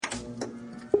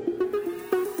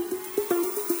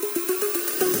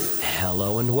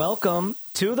Hello and welcome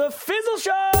to the Fizzle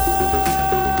Show!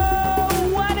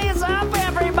 What is up,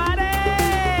 everybody?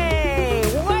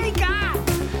 Wake up!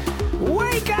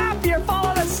 Wake up! You're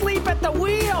falling asleep at the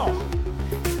wheel!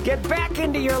 Get back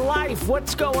into your life.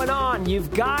 What's going on?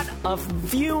 You've got a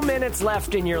few minutes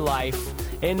left in your life.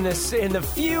 In the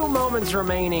few moments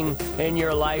remaining in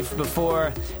your life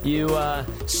before you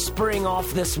spring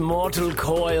off this mortal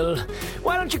coil,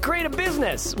 why don't you create a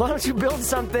business? Why don't you build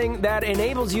something that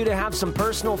enables you to have some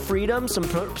personal freedom, some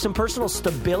personal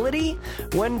stability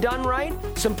when done right,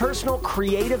 some personal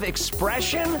creative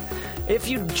expression, if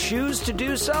you choose to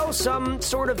do so, some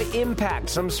sort of impact,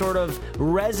 some sort of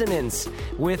resonance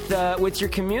with your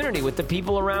community, with the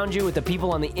people around you, with the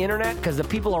people on the internet, because the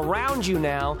people around you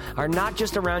now are not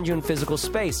just around you in physical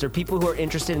space. They're people who are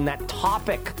interested in that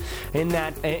topic, in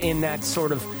that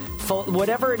sort of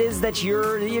whatever it is that you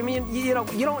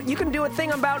can do a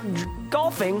thing about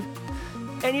golfing,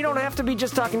 and you don't have to be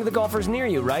just talking to the golfers near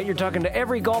you, right? You're talking to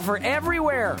every golfer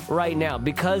everywhere right now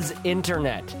because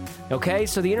internet. Okay,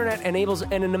 so the internet enables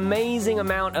an amazing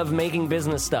amount of making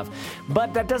business stuff.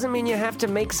 But that doesn't mean you have to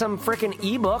make some frickin'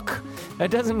 ebook.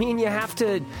 That doesn't mean you have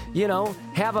to,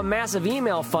 have a massive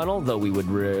email funnel, though we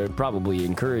would probably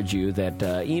encourage you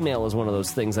that email is one of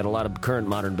those things that a lot of current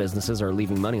modern businesses are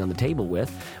leaving money on the table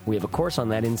with. We have a course on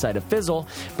that inside of Fizzle.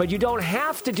 But you don't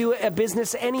have to do a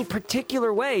business any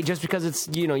particular way just because it's,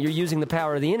 you're using the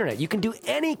power of the internet. You can do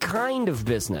any kind of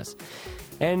business.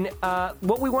 And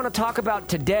what we want to talk about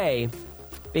today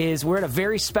is we're at a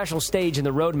very special stage in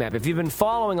the roadmap. If you've been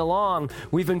following along,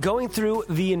 we've been going through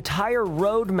the entire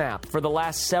roadmap for the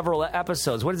last several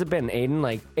episodes. What has it been, Aiden?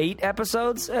 Like 8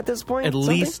 episodes at this point? At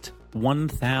least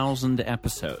 1,000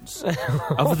 episodes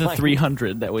of the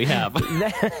 300 that we have.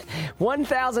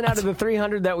 1,000 out of the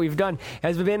 300 that we've done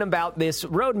has been about this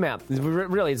roadmap.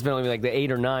 Really, it's been only like the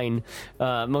 8 or 9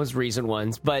 most recent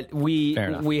ones. But we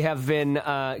have been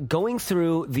going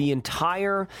through the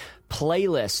entire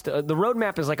playlist. The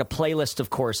roadmap is like a playlist of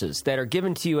courses that are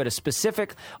given to you at a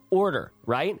specific order,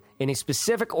 right? In a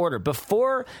specific order.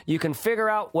 Before you can figure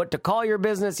out what to call your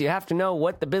business, you have to know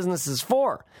what the business is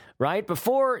for, right?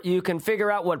 Before you can figure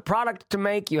out what product to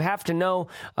make, you have to know,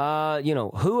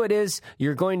 who it is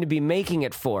you're going to be making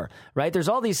it for, right? There's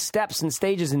all these steps and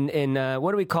stages in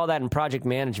what do we call that in project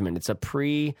management? It's not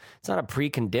a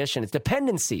precondition. It's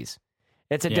dependencies.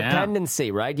 It's a dependency,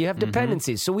 right? You have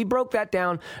dependencies. Mm-hmm. So we broke that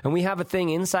down, and we have a thing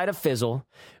inside of Fizzle,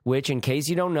 which, in case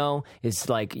you don't know, is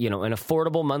like, an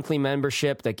affordable monthly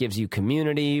membership that gives you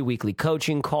community, weekly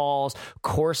coaching calls,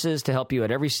 courses to help you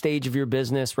at every stage of your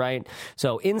business, right?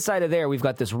 So inside of there, we've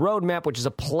got this roadmap, which is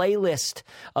a playlist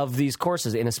of these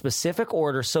courses in a specific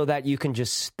order so that you can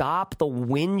just stop the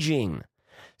whinging.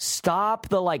 Stop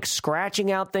the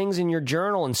scratching out things in your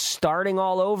journal and starting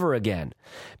all over again.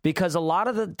 Because a lot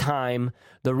of the time,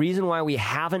 the reason why we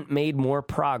haven't made more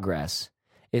progress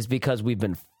is because we've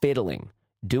been fiddling,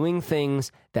 doing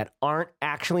things that aren't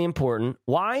actually important.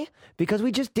 Why? Because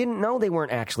we just didn't know they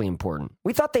weren't actually important.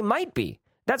 We thought they might be.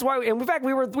 That's why, in fact,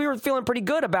 we were feeling pretty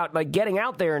good about getting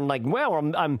out there and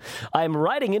I'm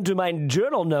writing into my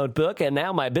journal notebook and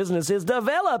now my business is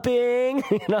developing,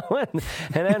 and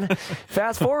then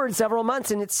fast forward several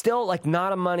months and it's still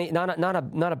not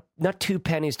 2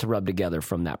 pennies to rub together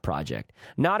from that project,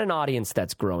 not an audience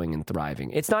that's growing and thriving.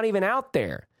 It's not even out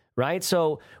there, right?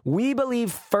 So we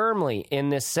believe firmly in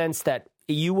this sense that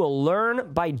you will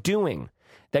learn by doing.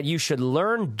 That you should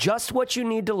learn just what you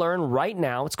need to learn right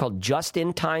now. It's called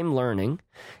just-in-time learning.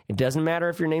 It doesn't matter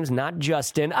if your name's not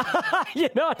Justin. You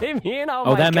know what I mean?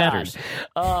 Oh, that matters.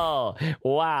 Oh,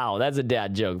 wow. That's a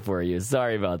dad joke for you.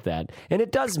 Sorry about that. And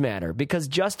it does matter because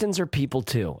Justins are people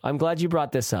too. I'm glad you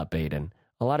brought this up, Aiden.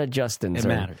 A lot of Justins.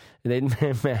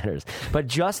 It matters. But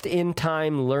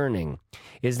just-in-time learning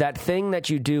is that thing that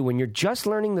you do when you're just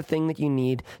learning the thing that you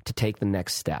need to take the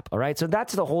next step. All right? So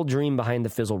that's the whole dream behind the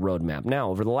Fizzle roadmap. Now,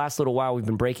 over the last little while, we've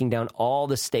been breaking down all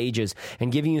the stages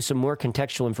and giving you some more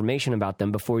contextual information about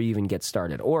them before you even get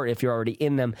started. Or if you're already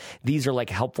in them, these are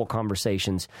like helpful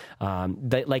conversations,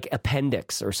 like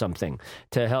appendix or something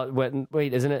to help.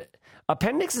 Wait, isn't it?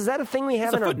 Appendix, is that a thing we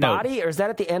have in our body, or is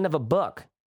that at the end of a book?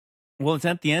 Well, it's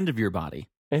at the end of your body.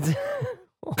 It's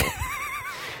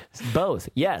both,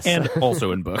 yes. And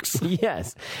also in books.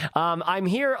 Yes. I'm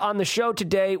here on the show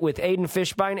today with Aiden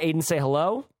Fishbein. Aiden, say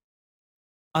hello.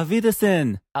 Auf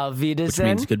Wiedersehen. Auf Wiedersehen.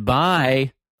 Which means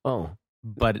goodbye. Oh,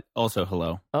 but also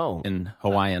hello. Oh, in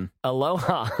Hawaiian.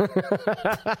 Aloha.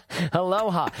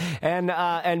 Aloha. And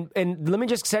let me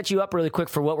just set you up really quick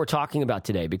for what we're talking about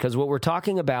today, because what we're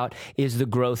talking about is the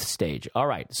growth stage. All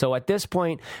right. So at this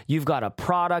point, you've got a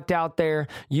product out there.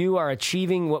 You are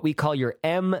achieving what we call your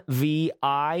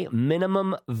MVI,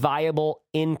 minimum viable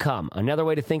income. Another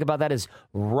way to think about that is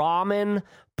ramen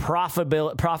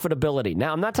profitability.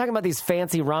 Now, I'm not talking about these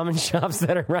fancy ramen shops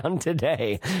that are around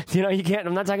today.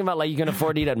 I'm not talking about like you can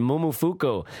afford to eat at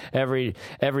Momofuku every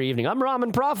evening. I'm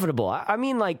ramen profitable. I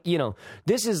mean, like,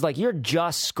 this is like you're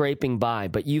just scraping by,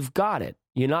 but you've got it.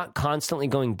 You're not constantly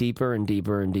going deeper and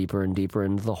deeper and deeper and deeper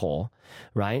into the hole,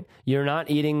 right? You're not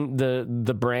eating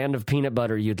the brand of peanut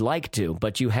butter you'd like to,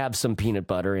 but you have some peanut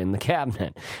butter in the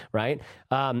cabinet, right?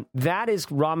 That is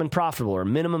ramen profitable, or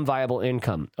minimum viable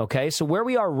income, okay? So where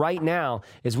we are right now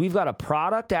is we've got a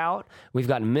product out, we've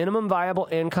got minimum viable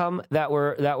income that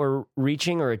we're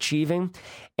reaching or achieving,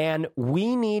 and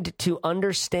we need to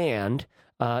understand,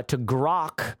 to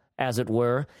grok, as it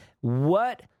were,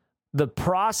 what the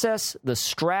process, the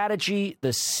strategy,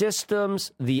 the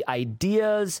systems, the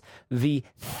ideas, the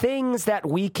things that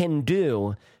we can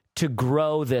do to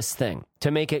grow this thing,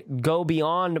 to make it go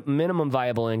beyond minimum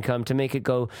viable income, to make it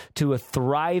go to a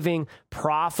thriving,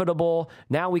 profitable.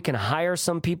 Now we can hire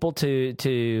some people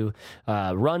to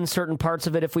run certain parts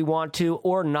of it if we want to,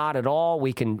 or not at all.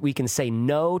 We can say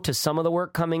no to some of the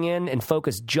work coming in and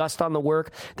focus just on the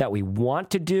work that we want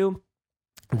to do.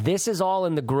 This is all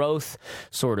in the growth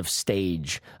sort of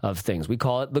stage of things. We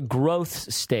call it the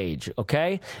growth stage,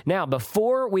 okay? Now,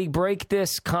 before we break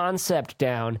this concept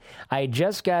down, I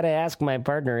just got to ask my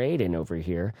partner, Aiden, over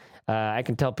here. I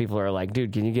can tell people are like,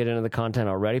 dude, can you get into the content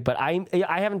already? But I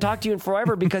haven't talked to you in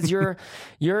forever because you're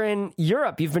in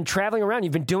Europe. You've been traveling around.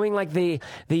 You've been doing like the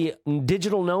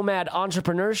digital nomad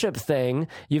entrepreneurship thing.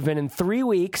 You've been in 3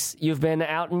 weeks. You've been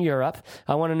out in Europe.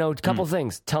 I want to know a couple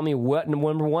things. Tell me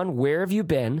number one, where have you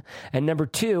been? And number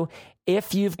two,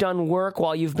 if you've done work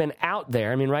while you've been out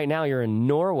there. I mean, right now you're in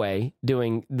Norway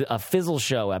doing a Fizzle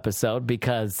Show episode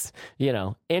because,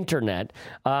 internet.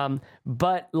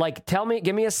 But like,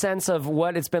 give me a sense of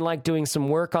what it's been like doing some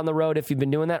work on the road, if you've been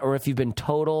doing that, or if you've been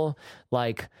total,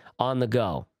 like, on the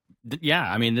go. Yeah,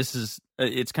 I mean,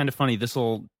 it's kind of funny. This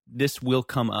will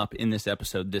come up in this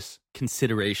episode, this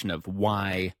consideration of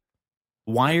why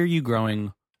are you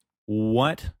growing?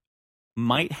 What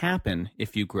might happen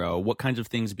if you grow, what kinds of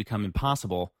things become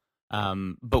impossible.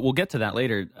 But we'll get to that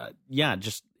later.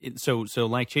 So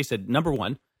like Chase said, number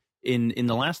one, in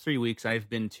the last 3 weeks, I've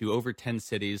been to over 10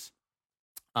 cities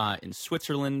in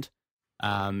Switzerland,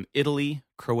 Italy,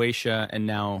 Croatia, and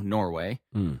now Norway.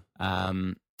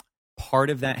 Part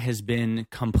of that has been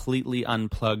completely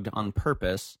unplugged on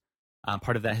purpose.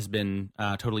 Part of that has been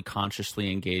totally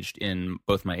consciously engaged in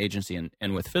both my agency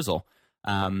and with Fizzle.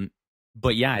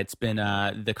 But yeah, it's been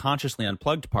the consciously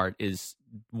unplugged part is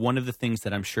one of the things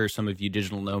that I'm sure some of you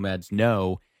digital nomads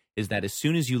know, is that as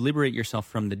soon as you liberate yourself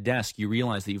from the desk, you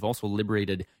realize that you've also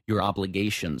liberated your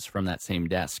obligations from that same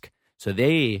desk. So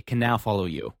they can now follow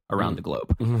you around the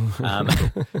globe.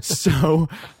 So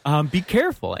be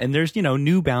careful. And there's,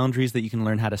 new boundaries that you can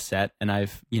learn how to set. And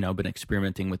I've, been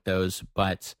experimenting with those.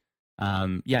 But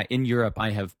in Europe,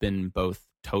 I have been both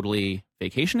totally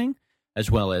vacationing as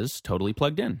well as totally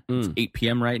plugged in. It's 8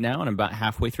 p.m. right now, and I'm about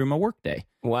halfway through my workday.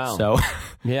 Wow. So,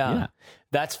 yeah.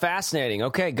 That's fascinating.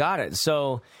 Okay, got it.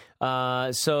 So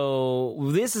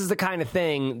this is the kind of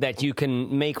thing that you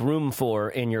can make room for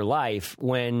in your life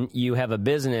when you have a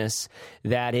business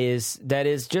that is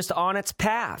just on its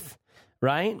path,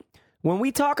 right? When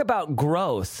we talk about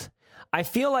growth, I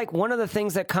feel like one of the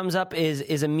things that comes up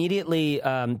is immediately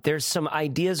there's some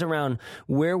ideas around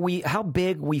how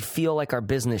big we feel like our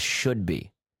business should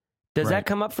be. Does that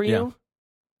come up for you?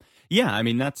 Yeah, I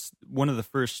mean, that's one of the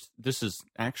first. This is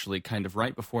actually kind of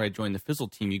right before I joined the Fizzle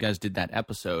team. You guys did that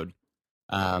episode,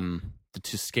 the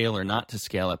to scale or not to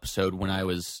scale episode, when I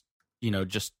was,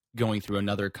 just going through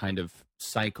another kind of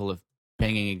cycle of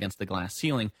banging against the glass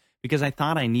ceiling, because I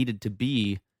thought I needed to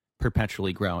be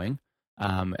perpetually growing.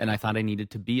 And I thought I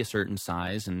needed to be a certain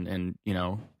size, and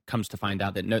comes to find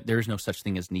out that there's no such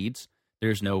thing as needs.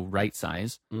 There's no right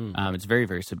size. It's very,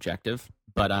 very subjective.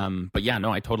 But yeah,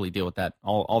 no, I totally deal with that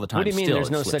all the time. What do you mean there's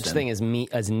no such thing as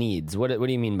needs? What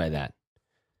do you mean by that?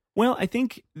 Well, I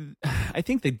think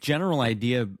the general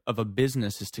idea of a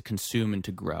business is to consume and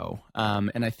to grow.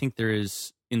 And I think there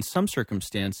is, in some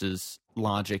circumstances,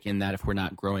 logic in that if we're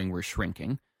not growing, we're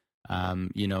shrinking.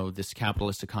 This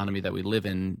capitalist economy that we live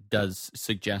in does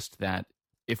suggest that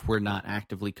if we're not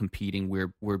actively competing,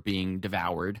 we're being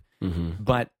devoured.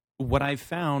 But what I've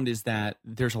found is that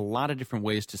there's a lot of different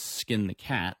ways to skin the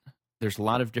cat. There's a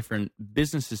lot of different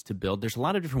businesses to build. There's a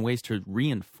lot of different ways to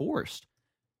reinforce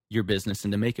your business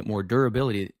and to make it more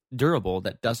durable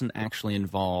that doesn't actually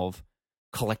involve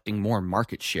collecting more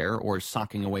market share or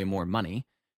socking away more money.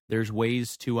 There's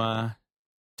ways to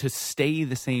stay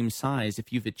the same size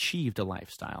if you've achieved a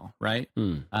lifestyle, right?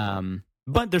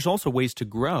 But there's also ways to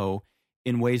grow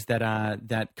in ways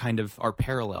that kind of are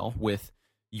parallel with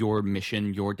your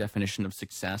mission, your definition of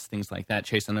success, things like that.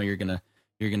 Chase, I know you're gonna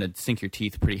sink your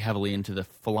teeth pretty heavily into the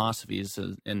philosophies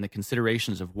and the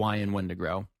considerations of why and when to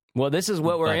grow. Well, this is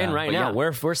what we're in right now.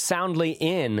 Yeah. We're soundly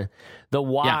in the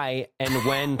why and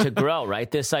when to grow,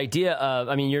 right? This idea of,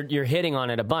 I mean, you're hitting on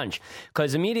it a bunch,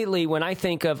 because immediately when I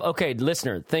think of, okay,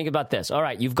 listener, think about this. All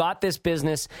right, you've got this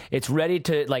business. It's ready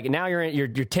to, like, now you're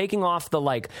taking off the,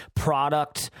 like,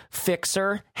 product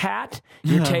fixer hat.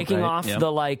 You're taking off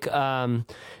the, like,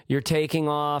 you're taking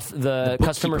off the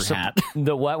customer hat.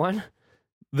 The what one?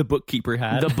 The bookkeeper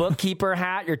hat. The bookkeeper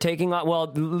hat you're taking off.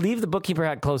 Well, leave the bookkeeper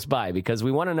hat close by, because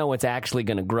we want to know what's actually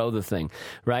going to grow the thing,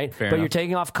 right? Fair but enough. You're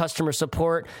taking off customer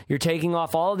support. You're taking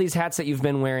off all of these hats that you've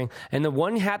been wearing. And the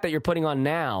one hat that you're putting on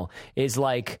now is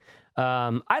like,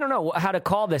 I don't know how to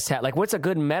call this hat. Like, what's a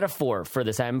good metaphor for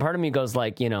this hat? And part of me goes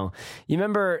like, you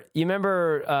remember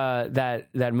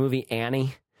that movie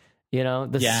Annie?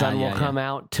 The sun will come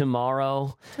out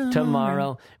tomorrow.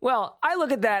 Well, I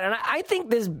look at that and I think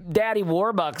this Daddy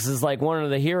Warbucks is like one of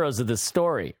the heroes of this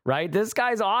story, right? This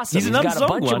guy's awesome. He's got a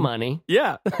bunch of money.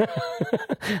 Yeah.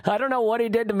 I don't know what he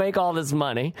did to make all this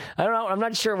money. I don't know. I'm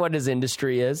not sure what his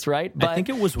industry is, right? But I think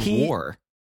it was war.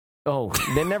 Oh,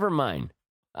 then never mind.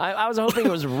 I was hoping it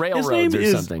was railroads or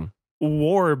something.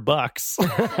 War Bucks.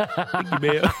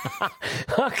 Okay,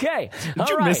 did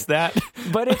you miss that?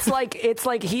 But it's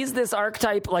like he's this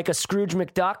archetype, like a Scrooge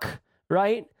McDuck,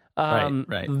 right?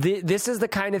 Right. This is the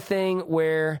kind of thing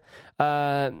where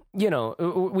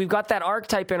we've got that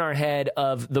archetype in our head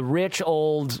of the rich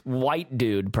old white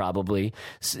dude, probably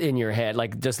in your head,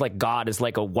 like just like God is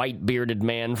like a white bearded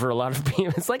man for a lot of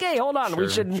people. It's like, hey, hold on, we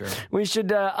should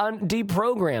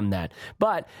deprogram that.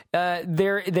 But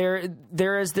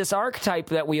there is this archetype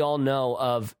that we all know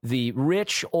of the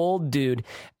rich old dude.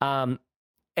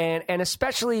 And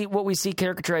especially what we see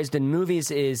caricaturized in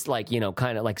movies is like,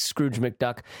 kind of like Scrooge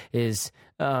McDuck is,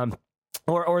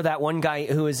 or that one guy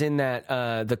who is in that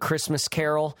the Christmas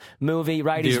Carol movie,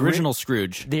 right? The original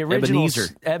Scrooge. The original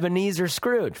Ebenezer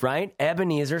Scrooge, right?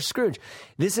 Ebenezer Scrooge.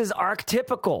 This is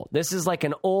archetypical. This is like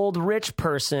an old rich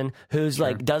person who's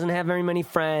like doesn't have very many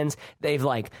friends. They've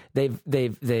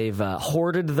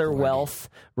hoarded their wealth,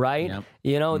 right?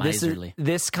 Yep.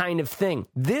 This kind of thing.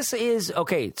 This is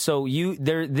okay. So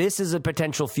this is a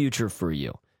potential future for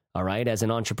you. All right, as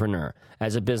an entrepreneur,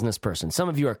 as a business person. Some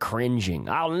of you are cringing.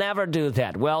 I'll never do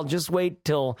that. Well, just wait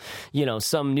till,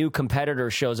 some new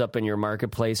competitor shows up in your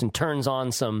marketplace and turns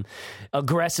on some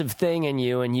aggressive thing in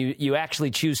you, and you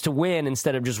actually choose to win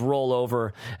instead of just roll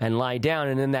over and lie down.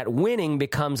 And then that winning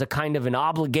becomes a kind of an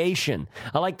obligation.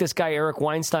 I like this guy, Eric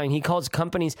Weinstein. He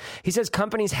says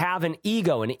companies have an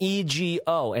ego, an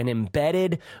EGO, an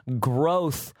embedded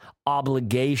growth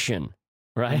obligation.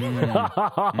 Right?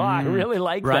 I really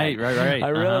like that. Right. I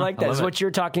really like that. It's what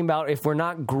you're talking about. If we're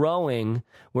not growing,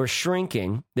 we're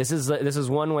shrinking. This is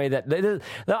one way that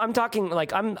I'm talking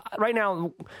like right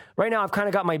now I've kind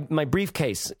of got my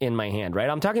briefcase in my hand, right?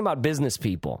 I'm talking about business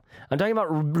people. I'm talking about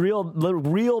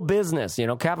real business,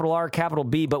 capital R, capital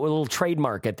B, but with a little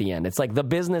trademark at the end. It's like the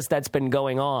business that's been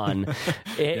going on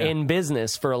in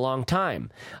business for a long time.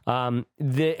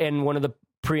 And one of the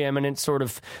preeminent sort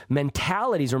of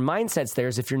mentalities or mindsets there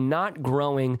is if you're not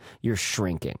growing, you're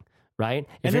shrinking, right?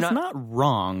 And it's not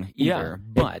wrong either,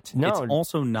 but it's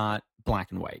also not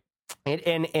black and white.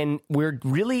 And we're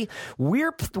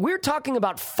talking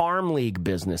about farm league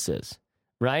businesses,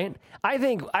 right? I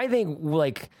think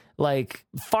like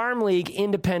farm league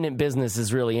independent business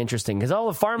is really interesting because all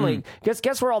the farm league,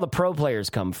 guess where all the pro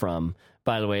players come from?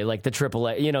 By the way, like the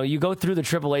AAA, you go through the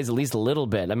AAAs at least a little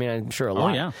bit. I mean, I'm sure a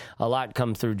lot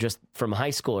come through just from high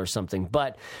school or something.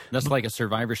 But that's like a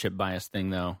survivorship bias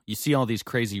thing, though. You see all these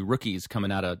crazy rookies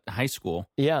coming out of high school.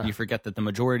 Yeah, and you forget that the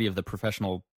majority of the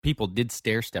professional people did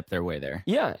stair-step their way there.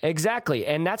 Yeah, exactly.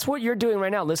 And that's what you're doing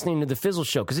right now, listening to The Fizzle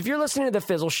Show. Because if you're listening to The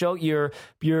Fizzle Show,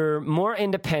 you're more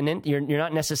independent. You're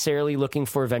not necessarily looking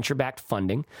for venture-backed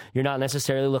funding. You're not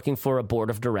necessarily looking for a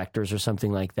board of directors or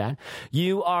something like that.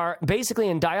 You are basically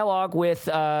in dialogue with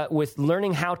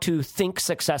learning how to think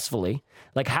successfully.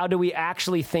 Like, how do we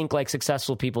actually think like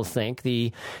successful people think?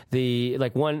 The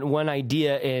like one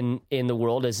idea in the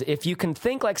world is if you can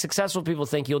think like successful people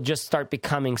think, you'll just start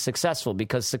becoming successful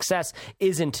because success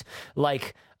isn't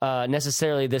like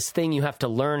necessarily this thing you have to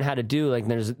learn how to do. Like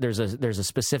there's a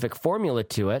specific formula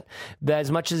to it, but as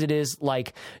much as it is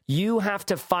like you have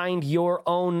to find your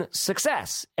own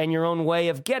success and your own way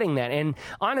of getting that. And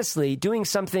honestly, doing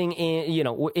something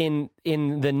in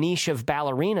the niche of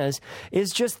ballerinas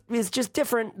is just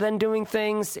different than doing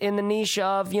things in the niche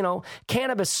of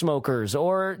cannabis smokers,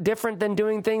 or different than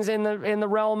doing things in the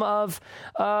realm of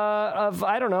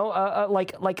I don't know,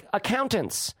 like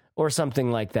accountants or something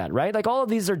like that, right? Like all of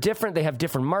these are different. They have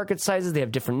different market sizes. They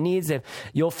have different needs.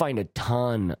 You'll find a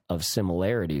ton of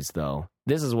similarities, though.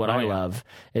 This is what I love,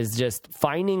 is just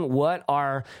finding what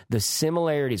are the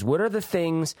similarities. What are the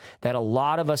things that a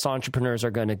lot of us entrepreneurs are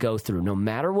going to go through, no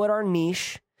matter what our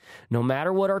niche, no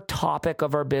matter what our topic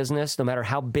of our business, no matter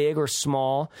how big or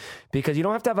small, because you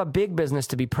don't have to have a big business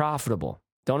to be profitable.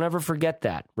 Don't ever forget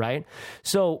that, right?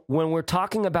 So when we're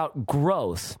talking about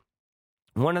growth,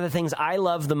 one of the things I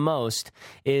love the most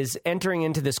is entering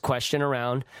into this question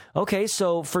around, okay,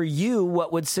 so for you,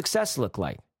 what would success look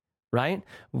like, right?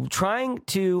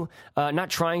 Do not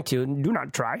try, do.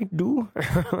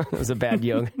 That was a bad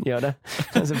Yoda.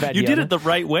 That was a bad You Yoda. did it the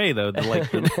right way, though. You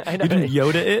didn't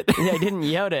Yoda it? Yeah, I didn't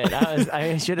Yoda it.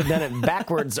 I should have done it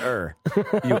backwards. You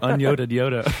unyoded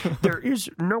Yoda. There is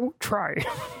no try.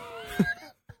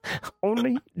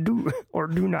 Only do or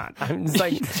do not. I'm just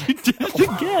like, You did it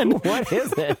again. What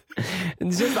is it?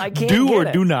 It's just I can't do get or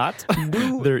it. do not.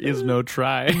 There is no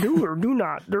try. Do or do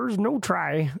not. There's no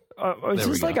try. It's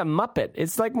just like a Muppet.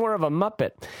 It's like more of a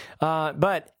Muppet.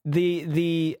 But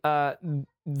the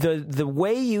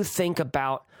way you think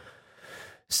about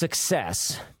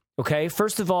success. Okay.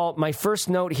 First of all, my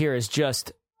first note here is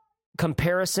just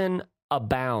comparison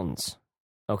abounds.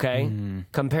 Okay?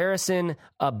 Comparison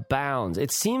abounds.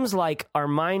 It seems like our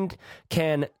mind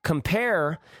can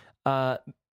compare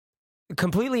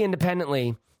completely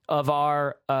independently of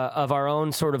our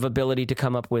own sort of ability to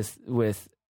come up with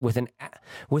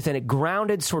a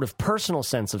grounded sort of personal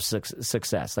sense of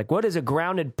success. Like, what is a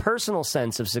grounded personal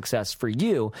sense of success for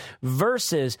you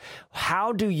versus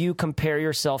how do you compare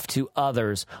yourself to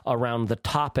others around the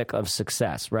topic of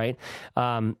success, right?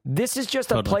 This is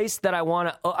just a place that I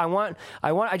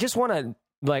just want to,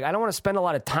 like, I don't want to spend a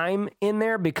lot of time in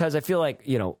there because I feel like,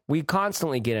 we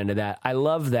constantly get into that. I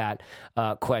love that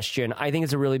question. I think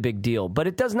it's a really big deal, but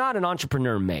it does not an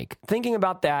entrepreneur make. Thinking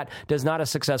about that does not a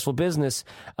successful business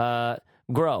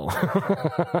grow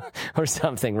or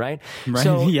something, right? Right.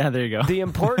 So yeah, there you go. the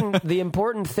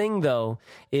important thing, though,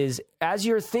 is as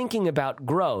you're thinking about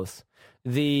growth,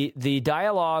 the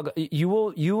dialogue, you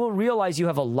will realize you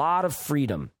have a lot of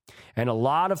freedom and a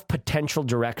lot of potential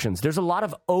directions. There's a lot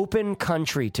of open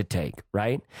country to take,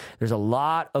 right? There's a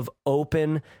lot of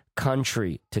open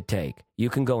country to take. You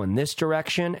can go in this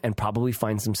direction and probably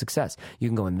find some success. You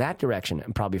can go in that direction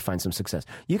and probably find some success.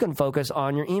 You can focus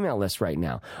on your email list right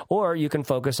now, or you can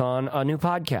focus on a new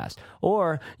podcast,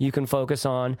 or you can focus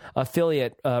on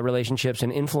affiliate relationships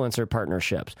and influencer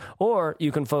partnerships, or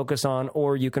you can focus on.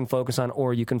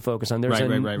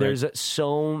 There's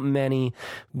so many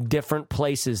different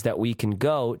places that we can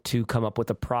go to come up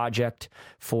with a project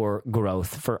for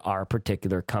growth for our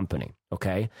particular company.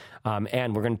 Okay.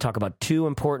 And we're going to talk about two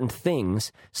important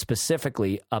things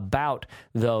specifically about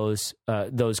those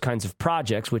kinds of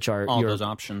projects, which are those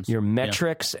options, your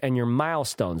metrics and your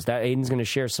milestones. That Aiden's going to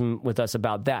share some with us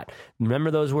about that.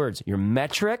 Remember those words, your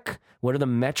metric. What are the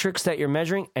metrics that you're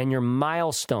measuring, and your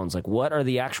milestones? Like, what are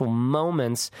the actual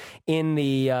moments in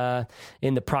the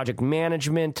project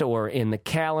management or in the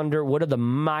calendar? What are the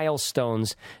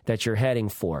milestones that you're heading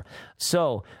for?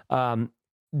 So,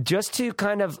 just to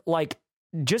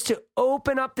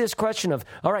open up this question of,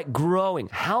 all right, growing,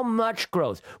 how much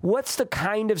growth? What's the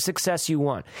kind of success you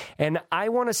want? And I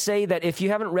want to say that if you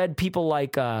haven't read people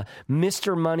like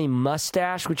Mr. Money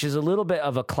Mustache, which is a little bit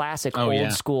of a classic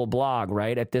old school blog,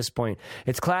 right? At this point,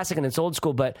 it's classic and it's old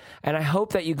school, and I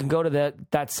hope that you can go to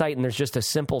that site and there's just a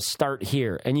simple start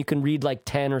here, and you can read like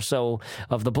 10 or so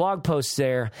of the blog posts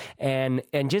there and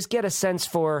just get a sense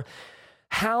for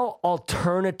how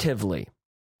alternatively,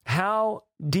 how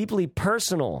deeply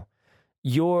personal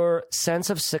your sense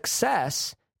of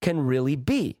success can really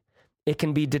be. It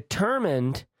can be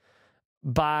determined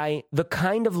by the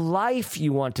kind of life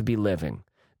you want to be living,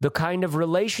 the kind of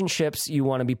relationships you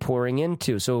want to be pouring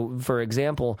into. So, for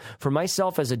example, for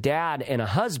myself as a dad and a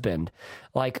husband,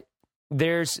 like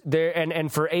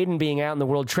and for Aiden being out in the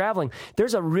world traveling,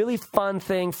 there's a really fun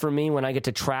thing for me when I get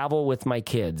to travel with my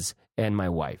kids and my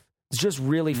wife. It's just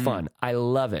really fun. I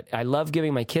love it. I love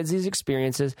giving my kids these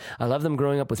experiences. I love them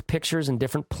growing up with pictures in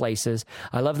different places.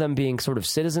 I love them being sort of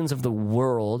citizens of the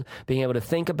world, being able to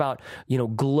think about,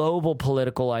 global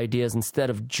political ideas instead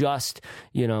of just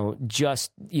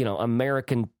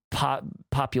American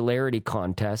popularity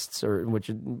contests, or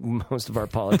which most of our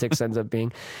politics ends up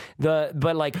being.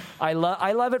 I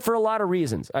love it for a lot of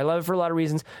reasons.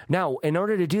 Now, in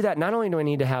order to do that, not only do I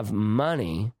need to have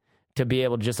money to be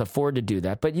able to just afford to do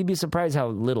that, but you'd be surprised how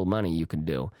little money you can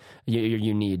do.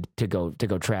 You need to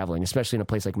go traveling, especially in a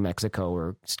place like Mexico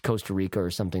or Costa Rica or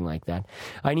something like that.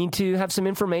 I need to have some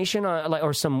information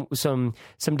or some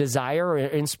desire or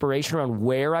inspiration around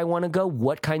where I want to go,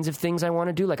 what kinds of things I want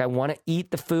to do. Like I want to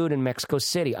eat the food in Mexico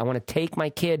City. I want to take my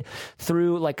kid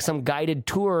through like some guided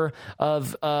tour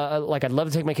of I'd love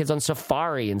to take my kids on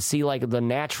safari and see like the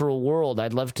natural world.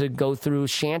 I'd love to go through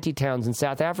shanty towns in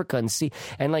South Africa and see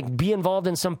and like be involved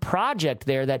in some project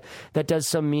there that does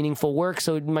some meaningful work,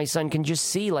 so my son can just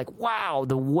see like, wow,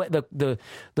 the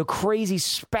crazy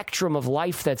spectrum of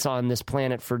life that's on this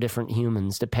planet for different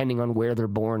humans, depending on where they're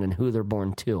born and who they're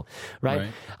born to,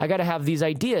 right? I got to have these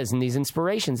ideas and these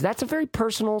inspirations. That's a very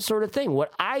personal sort of thing,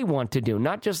 what I want to do,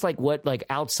 not just like what like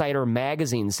Outsider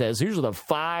magazine says, here's the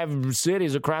 5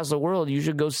 cities across the world you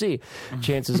should go see.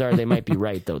 Chances are they might be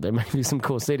right, though. There might be some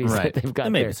cool cities that they've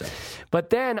got there. So. But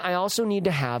then I also need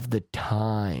to have the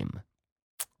time.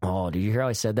 Oh, did you hear how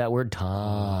I said that word?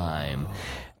 Time.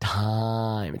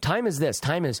 Time is this.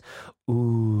 Time is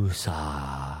USA.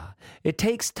 It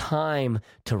takes time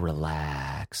to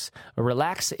relax. A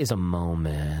relax is a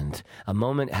moment. A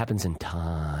moment happens in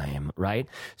time, right?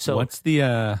 So what's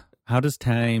the how does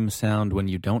time sound when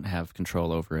you don't have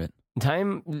control over it?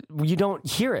 Time, you don't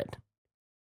hear it.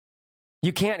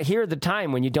 You can't hear the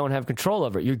time when you don't have control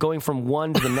over it. You're going from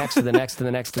one to the next, to the next, to the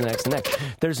next, to the next, to the next.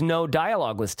 There's no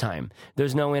dialogue with time.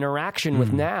 There's no interaction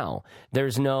with now.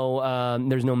 There's no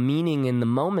meaning in the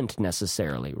moment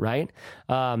necessarily, right?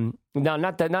 Now,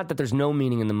 not that there's no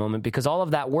meaning in the moment, because all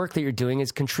of that work that you're doing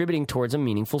is contributing towards a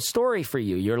meaningful story for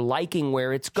you. You're liking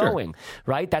where it's going,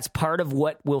 right? That's part of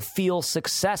what will feel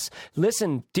success.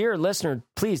 Listen, dear listener,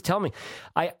 please tell me.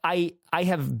 I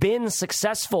have been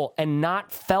successful and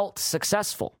not felt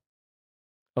successful.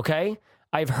 Okay?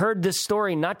 I've heard this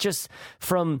story not just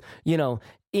from,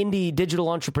 indie digital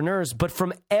entrepreneurs, but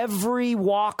from every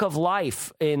walk of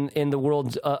life in the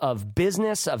world of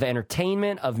business, of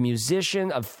entertainment, of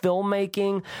musician, of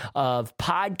filmmaking, of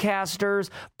podcasters,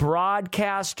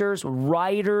 broadcasters,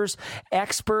 writers,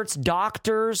 experts,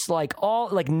 doctors, like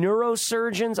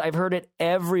neurosurgeons. I've heard it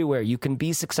everywhere. You can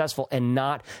be successful and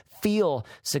not feel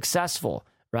successful.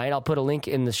 Right, I'll put a link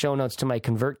in the show notes to my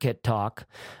ConvertKit talk.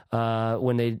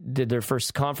 When they did their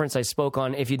first conference, I spoke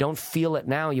on, if you don't feel it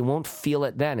now, you won't feel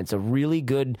it then. It's a really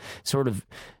good sort of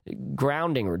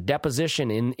grounding or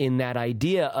deposition in that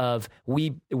idea of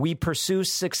we pursue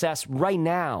success right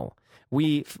now.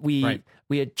 We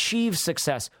achieve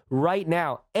success right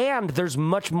now, and there's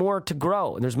much more to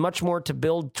grow, and there's much more to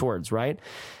build towards, right?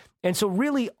 And so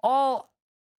really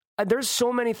there's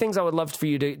so many things I would love for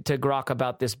you to grok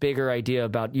about this bigger idea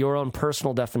about your own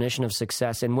personal definition of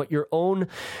success and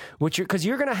because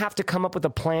you're going to have to come up with a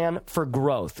plan for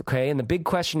growth, okay? And the big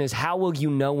question is, how will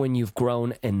you know when you've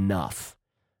grown enough?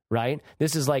 Right?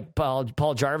 This is like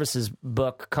Paul Jarvis's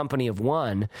book, Company of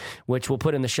One, which we'll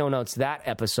put in the show notes, that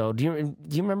episode. Do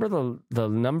you remember the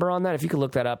number on that? If you could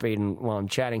look that up, Aiden, while I'm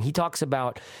chatting. He talks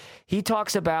about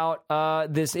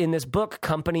this in this book,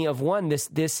 Company of One,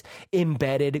 this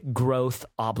embedded growth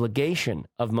obligation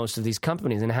of most of these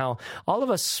companies, and how all of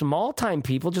us small time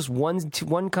people, just one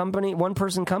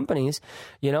person companies,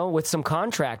 with some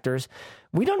contractors,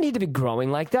 we don't need to be growing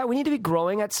like that. We need to be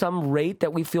growing at some rate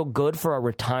that we feel good for our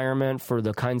retirement, for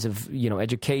the kinds of,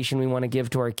 education we want to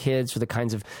give to our kids, for the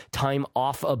kinds of time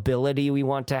off ability we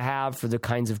want to have, for the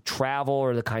kinds of travel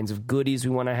or the kinds of goodies we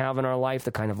want to have in our life,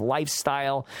 the kind of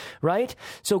lifestyle, right?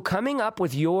 So coming up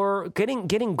with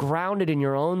getting grounded in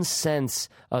your own sense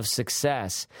of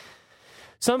success.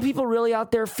 Some people really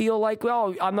out there feel like,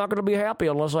 well, I'm not going to be happy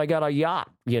unless I got a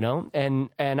yacht, and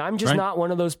I'm just not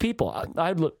one of those people.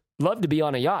 I'd love to be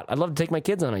on a yacht. I'd love to take my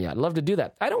kids on a yacht. I'd love to do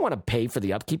that. I don't want to pay for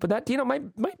the upkeep of that.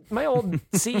 My old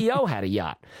CEO had a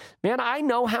yacht. Man, I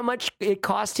know how much it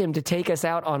cost him to take us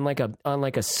out on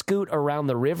like a scoot around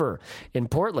the river in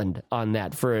Portland on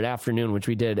that for an afternoon, which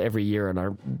we did every year in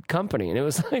our company. And it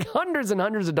was like hundreds and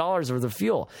hundreds of dollars worth of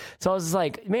fuel. So I was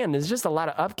like, man, there's just a lot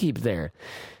of upkeep there.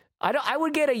 I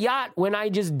would get a yacht when I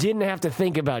just didn't have to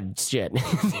think about shit.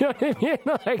 You know what I mean?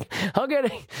 Like, I'll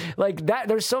get like that.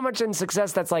 There's so much in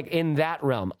success that's like in that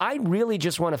realm. I really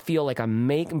just want to feel like I'm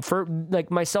making, for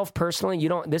like myself personally.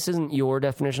 This isn't your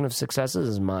definition of success. This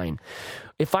is mine.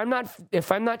 If I'm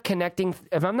not connecting,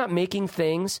 if I'm not making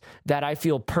things that I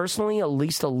feel personally at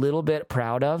least a little bit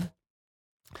proud of,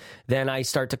 then I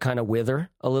start to kind of wither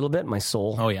a little bit. My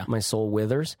soul, my soul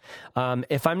withers.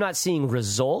 If I'm not seeing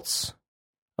results,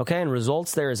 okay, and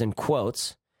results there is in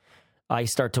quotes, I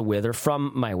start to wither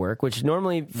from my work, which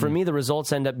normally for me, the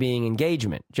results end up being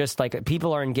engagement. Just like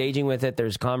people are engaging with it,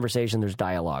 there's conversation, there's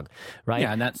dialogue, right?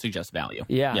 Yeah, and that suggests value.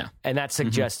 Yeah. And that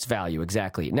suggests value,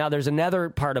 exactly. Now, there's another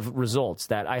part of results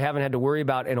that I haven't had to worry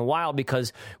about in a while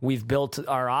because we've built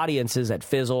our audiences at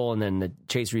Fizzle and then the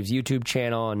Chase Reeves YouTube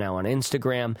channel and now on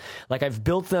Instagram. Like, I've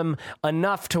built them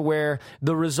enough to where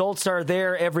the results are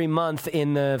there every month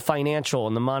in the financial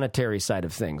and the monetary side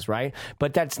of things, right?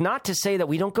 But that's not to say that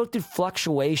we don't go through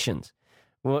fluctuations.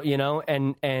 Well, you know,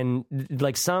 and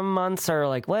like some months are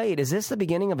like, wait, is this the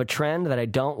beginning of a trend that I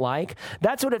don't like?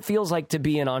 That's what it feels like to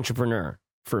be an entrepreneur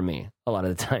for me a lot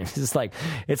of the time. It's like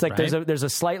right? there's a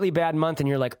slightly bad month and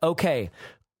you're like, okay,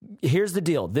 here's the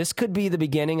deal. This could be the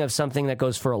beginning of something that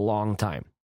goes for a long time.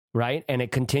 Right. And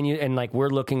it continues. And like, we're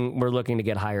looking to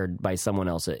get hired by someone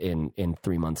else in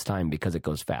 3 months time because it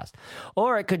goes fast.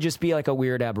 Or it could just be like a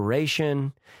weird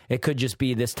aberration. It could just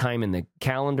be this time in the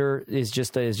calendar is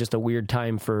just a weird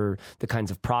time for the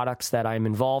kinds of products that I'm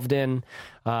involved in.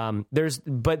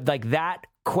 But like that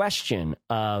question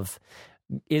of,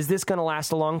 is this going to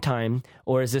last a long time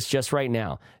or is this just right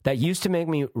now? That used to make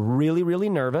me really, really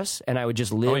nervous, and I would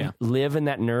just live in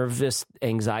that nervous,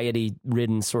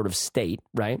 anxiety-ridden sort of state,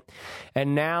 right?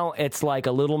 And now it's like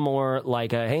a little more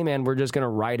like, hey, man, we're just going to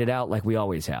ride it out like we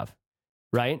always have,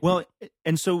 right? Well,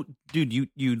 and so, dude,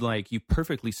 you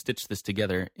perfectly stitched this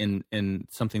together in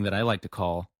something that I like to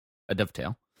call a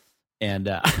dovetail.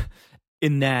 And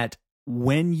in that,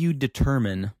 when you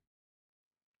determine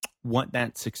what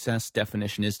that success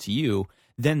definition is to you,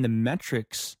 then the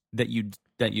metrics that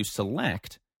you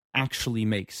select actually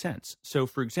make sense. So,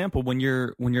 for example, when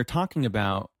you're talking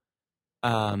about,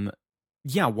 why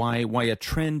a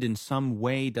trend in some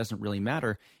way doesn't really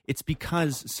matter, it's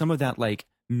because some of that like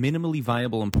minimally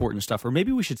viable important stuff, or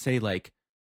maybe we should say like,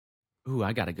 ooh,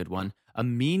 I got a good one, a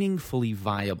meaningfully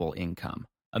viable income.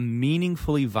 A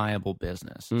meaningfully viable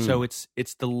business. So it's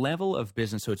the level of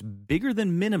business. So it's bigger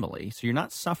than minimally. So you're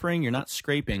not suffering, you're not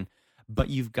scraping, but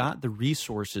you've got the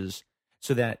resources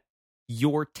so that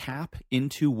your tap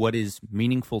into what is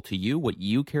meaningful to you, what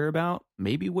you care about,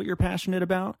 maybe what you're passionate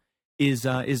about, is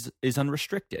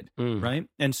unrestricted, right?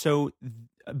 And so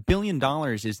 $1 billion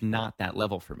is not that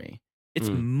level for me. It's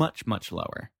much, much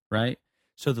lower, right?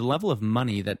 So the level of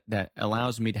money that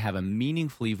allows me to have a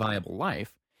meaningfully viable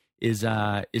life is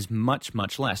much,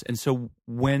 much less. And so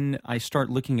when I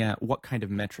start looking at what kind of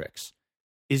metrics,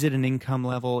 is it an income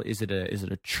level? Is it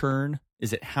a churn?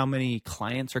 Is it how many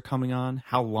clients are coming on?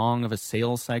 How long of a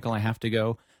sales cycle I have to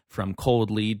go from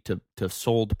cold lead to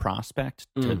sold prospect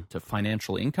to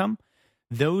financial income?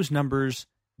 Those numbers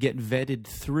get vetted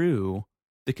through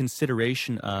the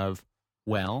consideration of,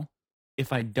 well,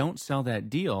 if I don't sell that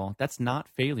deal, that's not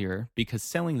failure because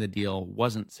selling the deal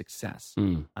wasn't success.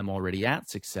 I'm already at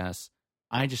success.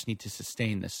 I just need to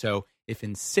sustain this. So if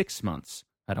in 6 months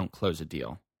I don't close a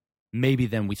deal, maybe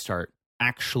then we start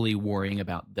actually worrying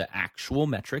about the actual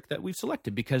metric that we've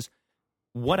selected, because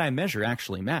what I measure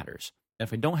actually matters.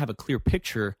 If I don't have a clear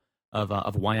picture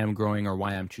of why I'm growing or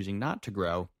why I'm choosing not to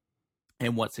grow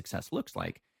and what success looks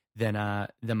like, then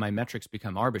my metrics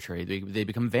become arbitrary. They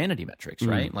become vanity metrics,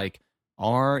 right? Like,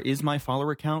 is my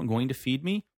follower count going to feed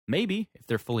me? Maybe, if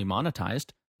they're fully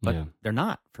monetized, but they're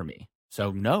not for me. So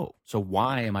no. So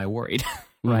why am I worried?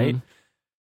 Right?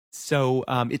 So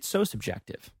it's so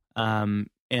subjective. And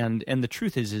the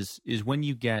truth is when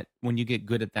you get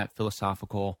good at that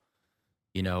philosophical,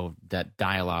 that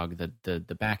dialogue,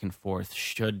 the back and forth,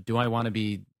 do I want to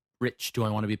be rich? Do I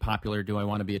want to be popular? Do I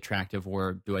want to be attractive?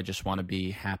 Or do I just want to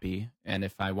be happy? And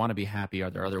if I want to be happy,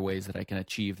 are there other ways that I can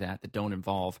achieve that don't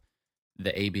involve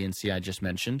the A, B, and C I just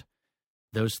mentioned?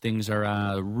 Those things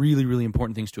are really, really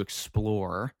important things to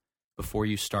explore before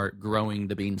you start growing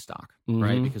the beanstalk,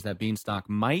 right? Because that beanstalk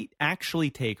might actually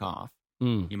take off.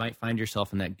 You might find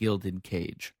yourself in that gilded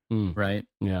cage, right?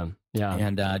 Yeah.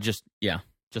 And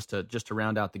just to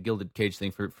round out the gilded cage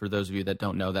thing, for those of you that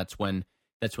don't know, that's when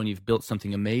you've built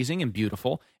something amazing and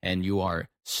beautiful, and you are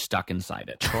stuck inside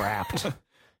it, trapped.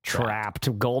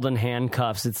 trapped, golden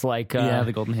handcuffs. It's like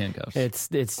the golden handcuffs.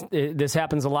 This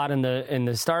happens a lot in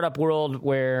the startup world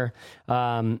where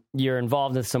you're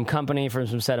involved with some company for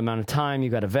some set amount of time.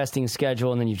 You've got a vesting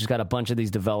schedule, and then you've just got a bunch of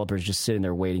these developers just sitting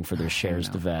there waiting for their shares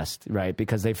to vest, right?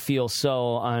 Because they feel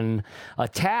so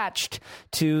unattached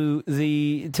to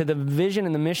the vision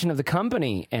and the mission of the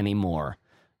company anymore.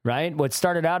 Right? What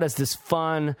started out as this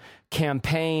fun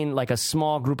campaign, like a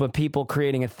small group of people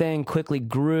creating a thing, quickly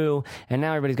grew, and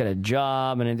now everybody's got a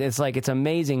job. And it's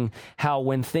amazing how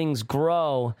when things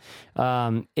grow,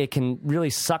 it can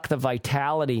really suck the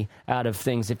vitality out of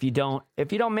things if you don't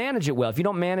manage it well, if you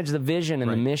don't manage the vision and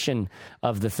the mission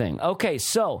of the thing. Okay,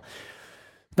 so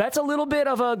that's a little bit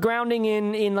of a grounding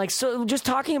in like, so just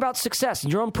talking about success,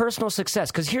 your own personal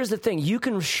success. Because here's the thing, you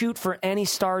can shoot for any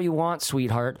star you want,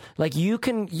 sweetheart. Like you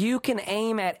can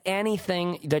aim at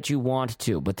anything that you want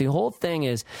to. But the whole thing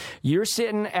is, you're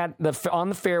sitting on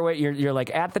the fairway. You're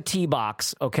like at the tee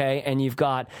box, okay, and you've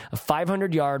got a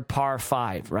 500-yard par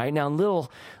 5. Right now,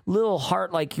 little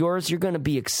heart like yours, you're going to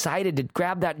be excited to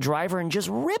grab that driver and just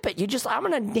rip it. I'm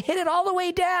going to hit it all the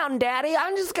way down, Daddy.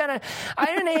 I'm going to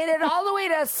hit it all the way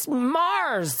to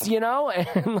Mars,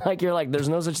 and like you're like, there's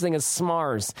no such thing as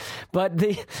Smars,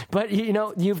 but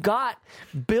you've got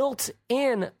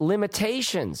built-in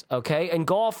limitations, okay? In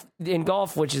golf,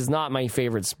 which is not my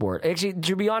favorite sport. Actually,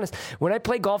 to be honest, when I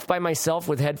play golf by myself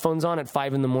with headphones on at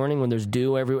 5 a.m. when there's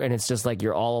dew everywhere and it's just like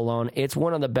you're all alone, it's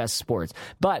one of the best sports.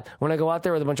 But when I go out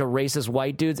there with a bunch of racist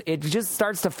white dudes, it just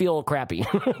starts to feel crappy.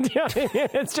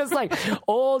 It's just like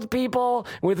old people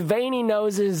with veiny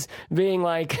noses being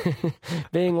like,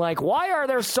 why are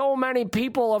there so many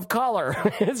people of color?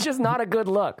 It's just not a good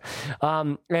look.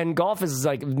 And golf is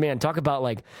like, man, talk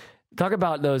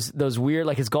about those weird,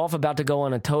 like, is golf about to go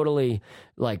on a total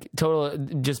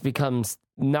just becomes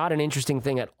not an interesting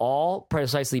thing at all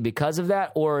precisely because of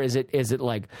that? Or is it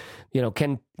like,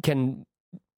 can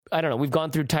I don't know. We've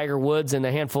gone through Tiger Woods and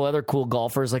a handful of other cool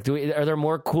golfers. Like, are there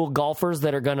more cool golfers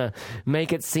that are going to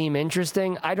make it seem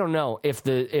interesting? I don't know if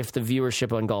the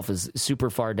viewership on golf is super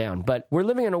far down. But we're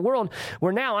living in a world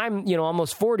where now I'm,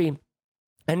 almost 40.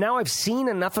 And now I've seen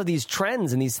enough of these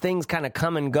trends and these things kind of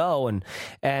come and go.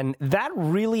 And that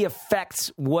really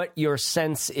affects what your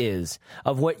sense is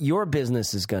of what your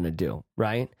business is going to do,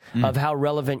 right? Of how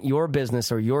relevant your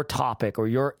business or your topic or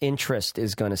your interest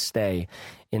is going to stay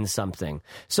in something.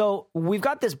 So we've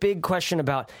got this big question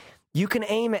about, you can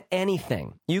aim at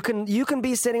anything. You can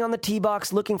be sitting on the tee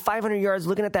box, looking 500 yards,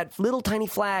 looking at that little tiny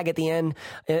flag at the end,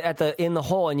 in the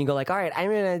hole, and you go like, all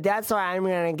right, that's why I'm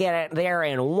gonna get it there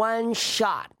in one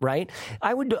shot, right?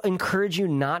 I would encourage you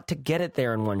not to get it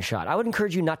there in one shot. I would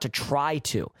encourage you not to try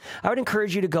to. I would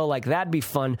encourage you to go like, that'd be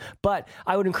fun, but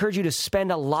I would encourage you to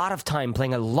spend a lot of time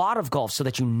playing a lot of golf so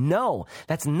that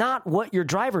that's not what your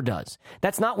driver does.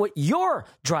 That's not what your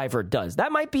driver does.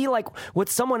 That might be like what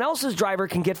someone else's driver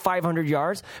can get 500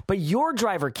 yards, but your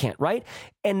driver can't, right?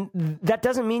 And that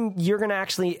doesn't mean you're going to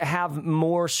actually have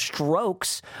more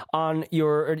strokes on that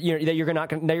you're not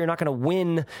going to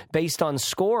win based on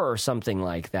score or something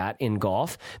like that in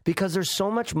golf, because there's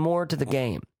so much more to the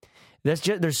game.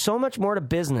 There's so much more to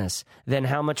business than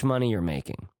how much money you're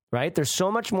making. Right? There's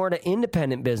so much more to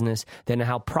independent business than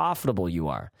how profitable you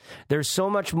are. There's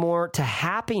so much more to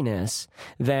happiness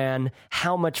than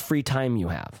how much free time you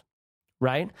have.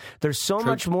 Right? There's so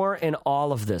much more in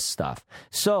all of this stuff.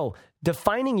 So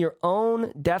defining your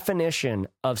own definition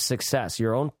of success,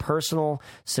 your own personal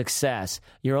success,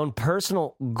 your own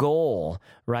personal goal,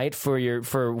 right? For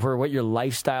what your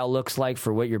lifestyle looks like,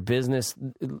 for what your business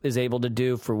is able to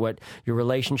do, for what your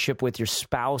relationship with your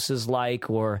spouse is like,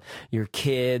 or your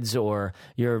kids, or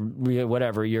your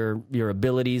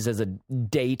abilities as a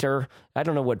dater. I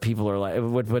don't know what people are like,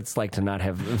 what's like to not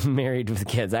have married with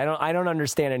kids. I don't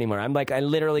understand anymore. I'm like, I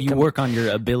literally work on your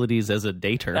abilities as a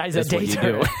dater. That's what you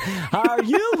do. Are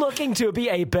you looking to be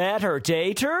a better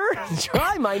dater?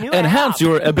 Try my new Enhance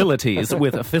your abilities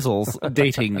with Fizzle's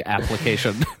dating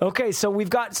application. Okay, so we've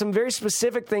got some very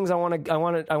specific things I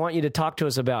want you to talk to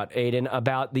us about, Aiden,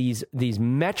 about these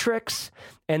metrics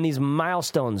and these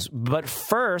milestones. But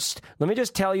first, let me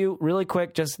just tell you really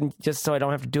quick, just so I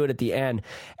don't have to do it at the end.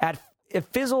 If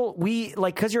Fizzle,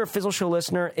 because you're a Fizzle Show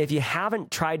listener, if you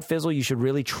haven't tried Fizzle, you should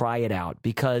really try it out,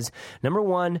 because number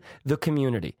one, the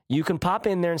community. You can pop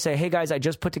in there and say, hey guys, I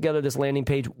just put together this landing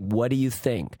page. What do you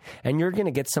think? And you're going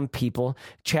to get some people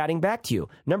chatting back to you.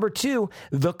 Number two,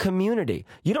 the community.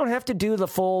 You don't have to do the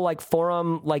full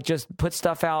forum, just put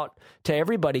stuff out to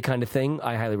everybody kind of thing.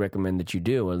 I highly recommend that you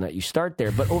do and that you start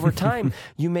there. But over time,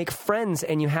 you make friends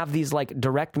and you have these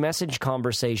direct message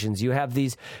conversations. You have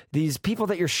these people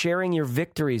that you're sharing your your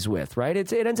victories with, right?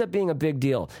 It ends up being a big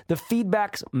deal. The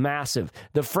feedback's massive.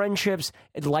 The friendships,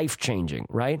 life-changing,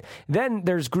 right? Then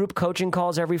there's group coaching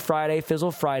calls every Friday,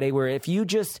 Fizzle Friday, where if you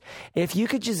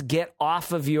could just get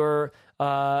off of your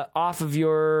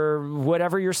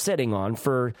whatever you're sitting on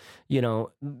for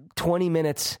 20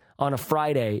 minutes on a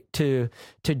Friday to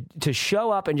show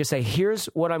up and just say, here's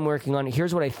what I'm working on,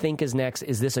 here's what I think is next,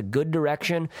 is this a good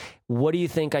direction, what do you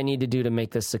think I need to do to make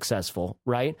this successful,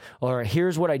 right? Or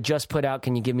here's what I just put out,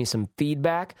 can you give me some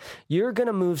feedback? You're going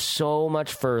to move so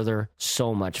much further,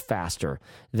 so much faster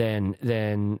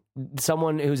than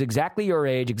someone who's exactly your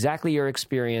age, exactly your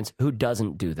experience, who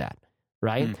doesn't do that.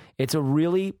 Right? It's a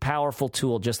really powerful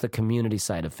tool, just the community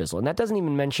side of Fizzle. And that doesn't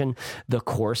even mention the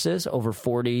courses, over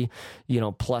 40,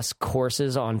 plus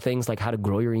courses on things like how to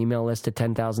grow your email list to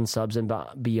 10,000 subs and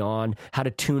beyond, how to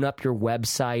tune up your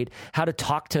website, how to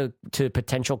talk to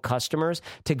potential customers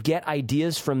to get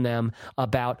ideas from them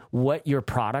about what your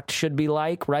product should be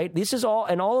like, right? This is all,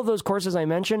 and all of those courses I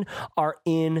mentioned are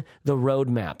in the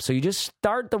roadmap. So you just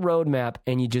start the roadmap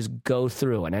and you just go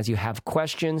through. And as you have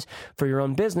questions for your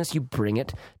own business, you bring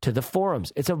it to the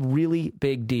forums. It's a really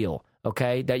big deal,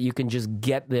 okay, that you can just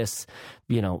get this,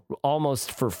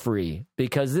 almost for free,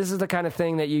 because this is the kind of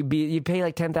thing that you pay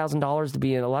like $10,000 to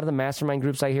be in. A lot of the mastermind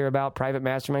groups I hear about, private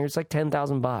mastermind groups, like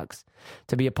 $10,000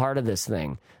 to be a part of this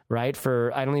thing, right?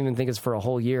 I don't even think it's for a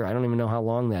whole year. I don't even know how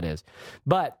long that is,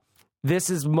 but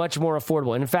this is much more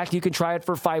affordable. And in fact, you can try it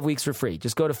for 5 weeks for free.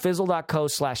 Just go to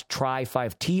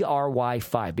fizzle.co/try5,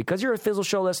 TRY5. Because you're a Fizzle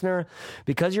Show listener,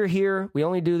 because you're here, we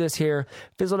only do this here,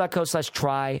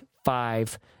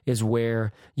 fizzle.co/try5 is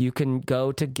where you can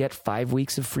go to get 5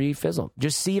 weeks of free Fizzle.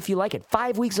 Just see if you like it.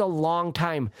 5 weeks is a long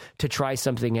time to try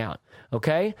something out.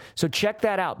 Okay? So check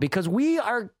that out, because we're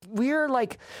an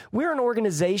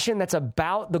organization that's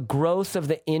about the growth of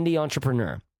the indie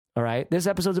entrepreneur. All right? This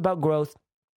episode's about growth.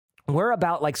 We're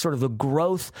about sort of the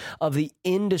growth of the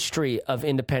industry of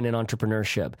independent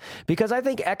entrepreneurship, because I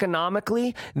think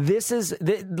economically, this is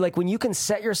when you can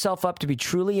set yourself up to be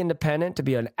truly independent, to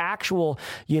be an actual,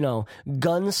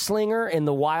 gunslinger in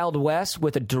the Wild West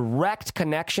with a direct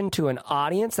connection to an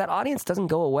audience. That audience doesn't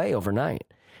go away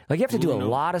overnight. You have to do a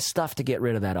lot of stuff to get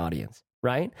rid of that audience,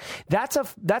 right? That's a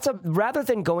rather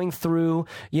than going through,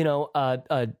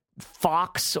 a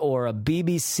Fox or a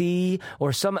BBC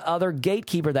or some other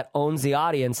gatekeeper that owns the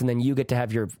audience, and then you get to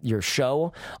have your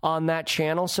show on that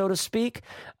channel, so to speak.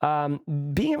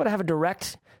 Being able to have a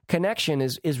direct connection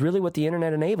is really what the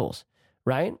internet enables,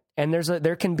 right? And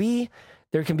there can be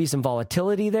some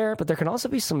volatility there, but there can also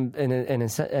be an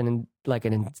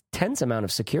intense amount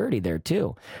of security there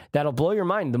too. That'll blow your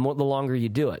mind the longer you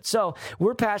do it. So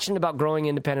we're passionate about growing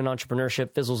independent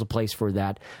entrepreneurship. Fizzle's a place for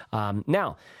that.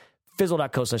 Now,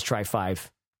 Fizzle.co/try5,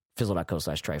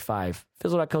 Fizzle.co/try5,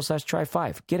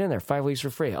 Fizzle.co/try5. Get in there, 5 weeks for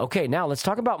free. Okay, now let's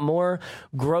talk about more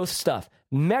growth stuff.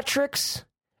 Metrics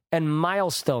and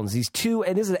milestones. These two,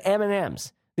 and these are the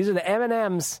M&Ms. These are the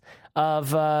M&Ms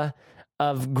of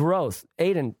growth.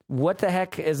 Aiden, what the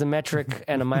heck is a metric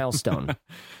and a milestone?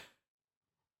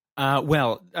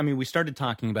 Well, I mean, we started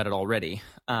talking about it already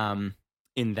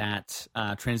in that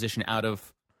transition out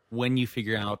of when you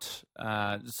figure out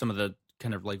some of the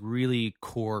kind of really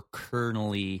core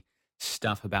kernel-y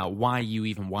stuff about why you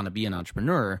even want to be an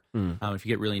entrepreneur. If you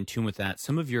get really in tune with that,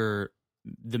 some of the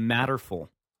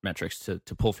matterful metrics to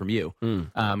pull from you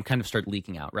kind of start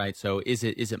leaking out, right? So is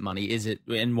it money? Is it,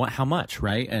 and how much,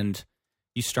 right? And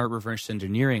you start reverse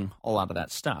engineering a lot of that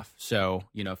stuff. So,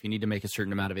 if you need to make a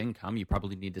certain amount of income, you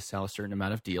probably need to sell a certain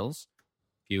amount of deals,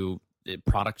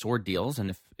 products or deals.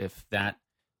 And if that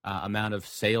amount of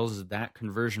sales, that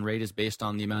conversion rate is based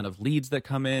on the amount of leads that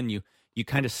come in, you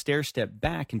kind of step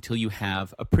back until you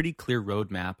have a pretty clear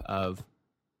roadmap of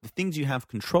the things you have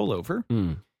control over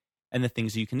and the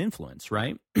things you can influence,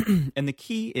 right? And the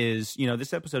key is,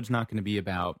 this episode's not going to be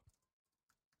about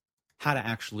how to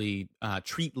actually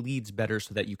treat leads better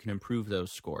so that you can improve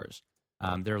those scores.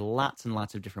 There are lots and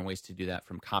lots of different ways to do that,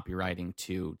 from copywriting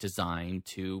to design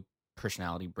to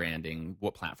personality branding,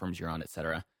 what platforms you're on,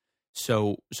 etc.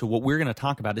 So what we're going to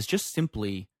talk about is just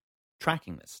simply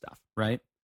tracking this stuff, right?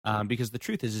 Because the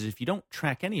truth is if you don't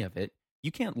track any of it, you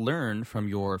can't learn from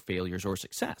your failures or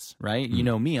success, right? You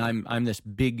know me, I'm this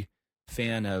big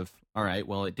fan of, all right,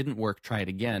 well, it didn't work, try it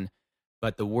again.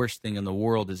 But the worst thing in the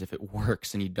world is if it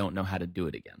works and you don't know how to do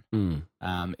it again.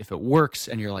 If it works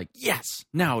and you're like, yes,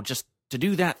 now just to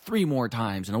do that 3 more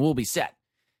times and we'll be set.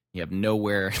 You have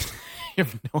nowhere... You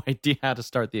have no idea how to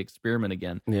start the experiment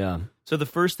again. Yeah. So the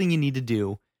first thing you need to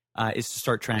do is to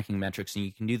start tracking metrics, and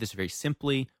you can do this very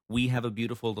simply. We have a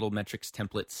beautiful little metrics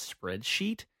template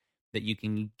spreadsheet that you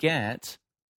can get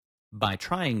by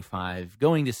trying 5,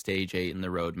 going to stage 8 in the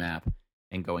roadmap,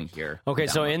 and going here. Okay,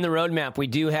 so in the roadmap, we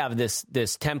do have this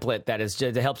template that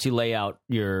helps you lay out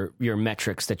your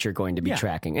metrics that you're going to be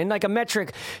tracking. And like a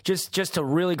metric, just to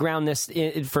really ground this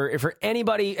for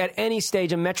anybody at any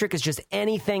stage, a metric is just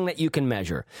anything that you can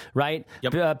measure, right?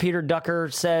 Yep. Peter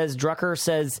Drucker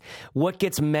says, what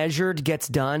gets measured gets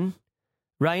done,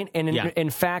 right? And in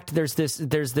fact, there's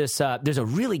a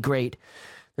really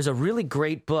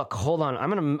great book. Hold on.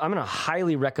 I'm gonna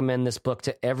highly recommend this book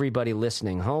to everybody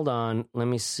listening. Hold on. Let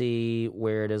me see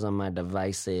where it is on my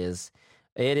devices.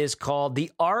 It is called The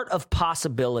Art of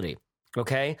Possibility,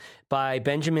 okay? By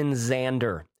Benjamin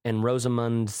Zander and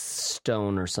Rosamund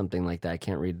Stone or something like that. I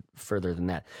can't read further than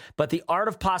that. But The Art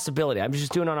of Possibility. I'm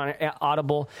just doing it on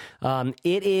Audible.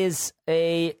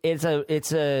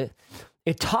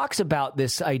 It talks about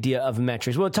this idea of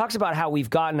metrics. Well, it talks about how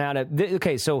we've gotten out of...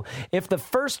 Okay, so if the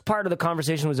first part of the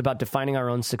conversation was about defining our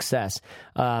own success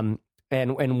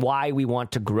and why we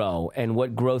want to grow and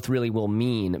what growth really will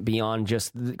mean beyond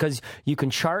just... Because you can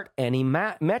chart any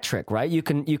metric, right? You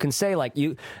can say, like,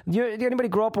 anybody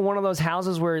grow up in one of those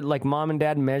houses where, like, mom and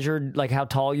dad measured, like, how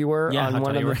tall you were on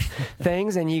one of the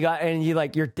things, and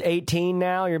you're 18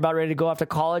 now, you're about ready to go off to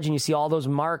college, and you see all those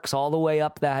marks all the way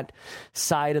up that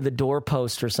side of the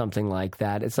doorpost or something like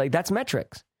that. It's like, that's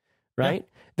metrics, right? Yeah.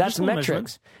 That's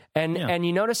metrics. And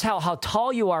you notice how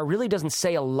tall you are really doesn't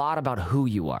say a lot about who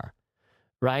you are.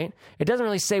 Right? It doesn't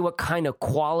really say what kind of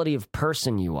quality of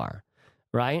person you are,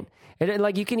 right?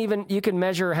 Like you can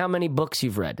measure how many books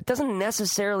you've read. It doesn't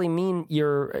necessarily mean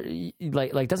you're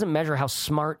doesn't measure how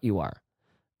smart you are,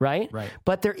 right? Right.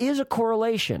 But there is a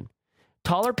correlation.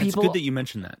 Taller people. It's good that you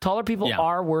mentioned that. Taller people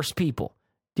are worse people.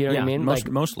 Do you know what I mean?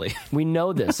 Mostly. We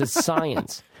know this. It's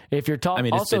science. If you're tall,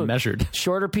 it's been measured.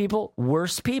 Shorter people,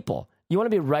 worse people. You want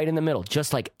to be right in the middle,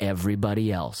 just like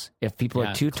everybody else. If people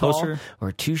are too tall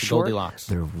or too short, Goldilocks.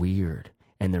 They're weird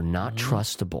and they're not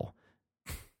trustable.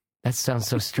 That sounds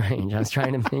so strange. I was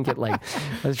trying to make it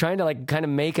kind of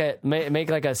make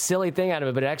like a silly thing out of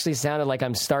it, but it actually sounded like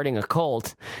I'm starting a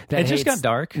cult. It just got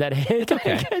dark.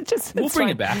 Okay. We'll bring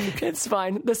it back. It's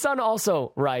fine. The sun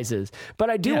also rises, but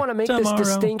I do want to make this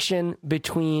distinction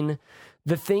between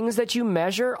the things that you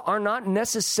measure are not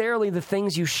necessarily the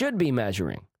things you should be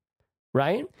measuring.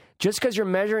 Right? Just because you're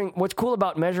measuring, what's cool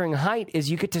about measuring height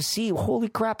is you get to see, holy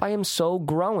crap, I am so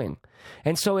growing.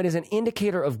 And so it is an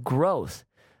indicator of growth,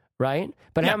 right?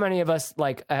 But how many of us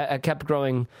kept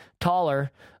growing taller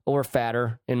or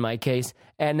fatter in my case,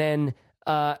 and then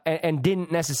and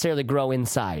didn't necessarily grow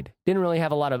inside. Didn't really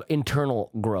have a lot of internal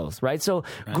growth, right? So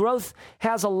growth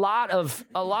has a lot of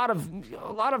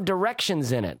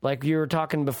directions in it. Like you were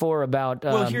talking before about.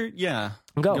 Go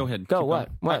ahead. Go. What?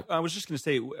 I was just going to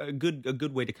say a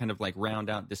good way to kind of like round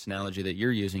out this analogy that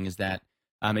you're using is that,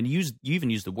 and you even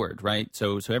use the word, right?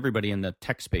 So everybody in the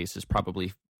tech space is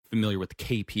probably familiar with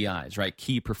KPIs, right?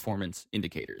 Key performance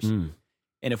indicators.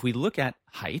 And if we look at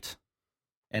height,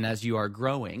 and as you are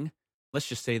growing, let's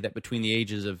just say that between the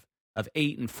ages of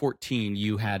 8 and 14,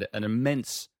 you had an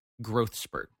immense growth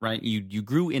spurt, right? You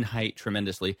grew in height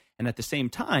tremendously, and at the same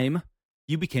time,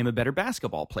 you became a better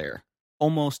basketball player,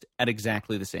 almost at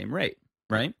exactly the same rate,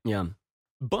 right? Yeah.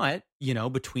 But,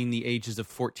 between the ages of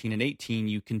 14 and 18,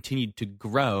 you continued to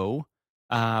grow,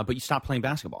 but you stopped playing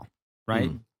basketball,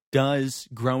 right? Does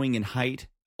growing in height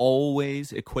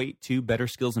always equate to better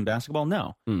skills in basketball?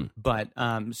 No. But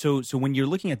so when you're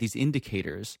looking at these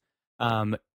indicators,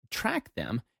 track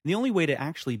them. The only way to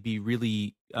actually be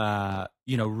really,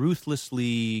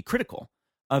 ruthlessly critical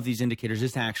of these indicators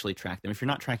is to actually track them. If you're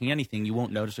not tracking anything, you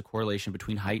won't notice a correlation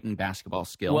between height and basketball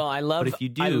skill. Well, but if you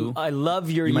do, I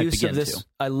love your use of this.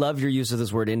 I love your use of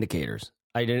this word indicators.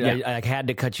 I had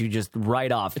to cut you just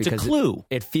right off because it's a clue.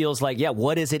 It feels like,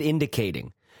 what is it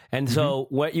indicating? And so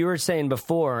what you were saying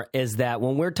before is that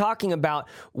when we're talking about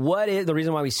what is the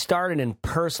reason why we started in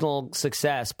personal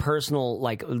success, personal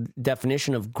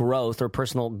definition of growth or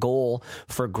personal goal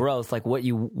for growth, like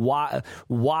why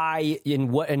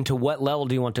and to what level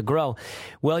do you want to grow?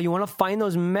 Well, you want to find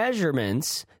those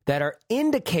measurements that are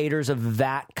indicators of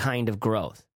that kind of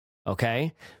growth.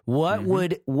 Okay?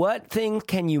 What thing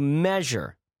can you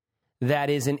measure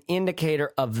that is an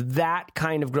indicator of that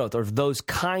kind of growth or of those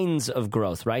kinds of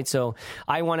growth, right? So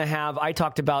I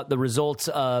talked about the results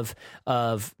of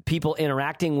people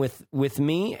interacting with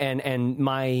me and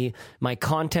my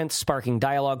content sparking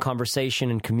dialogue,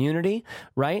 conversation, and community,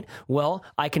 right? Well,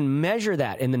 I can measure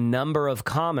that in the number of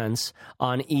comments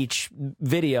on each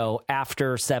video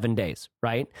after 7 days,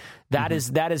 right? That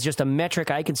is just a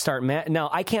metric I can start. Now,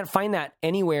 I can't find that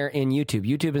anywhere in YouTube.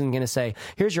 YouTube isn't going to say,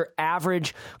 here's your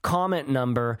average comment comment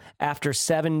number after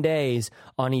 7 days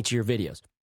on each of your videos,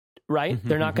 right?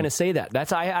 They're not going to say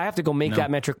that. I have to go make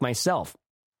that metric myself.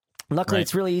 Luckily,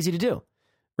 it's really easy to do,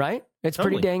 right? It's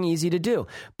pretty dang easy to do.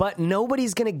 But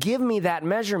nobody's going to give me that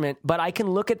measurement, but I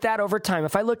can look at that over time.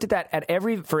 If I looked at that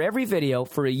for every video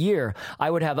for a year,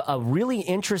 I would have a really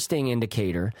interesting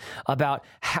indicator about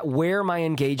where my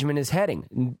engagement is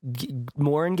heading.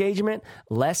 More engagement,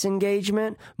 less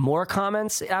engagement, more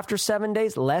comments after 7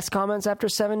 days, less comments after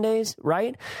 7 days,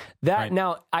 right?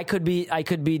 Now I could be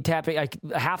tapping,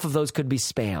 half of those could be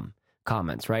spam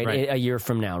comments, right? A year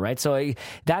from now, right? So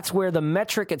that's where the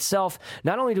metric itself,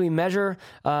 not only do we measure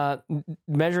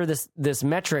this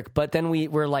metric, but then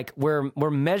we're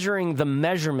measuring the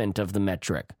measurement of the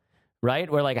metric,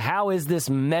 right? We're like, how is this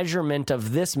measurement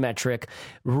of this metric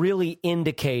really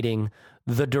indicating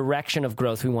the direction of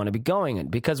growth we want to be going in?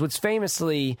 Because what's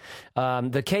famously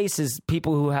the case is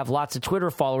people who have lots of Twitter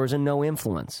followers and no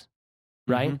influence.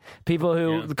 Right? People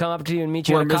who come up to you and meet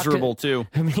you at a miserable too.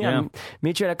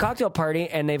 Meet you at a cocktail party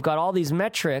and they've got all these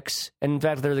metrics. And in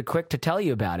fact, they're quick to tell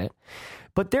you about it.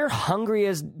 But they're so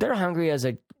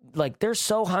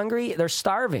hungry, they're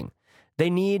starving. They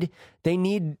need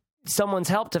someone's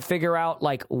help to figure out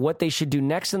like what they should do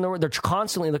next in the world. They're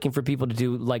constantly looking for people to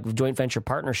do like joint venture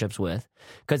partnerships with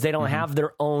because they don't have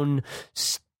their own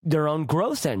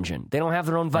growth engine. They don't have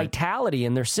their own vitality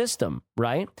in their system,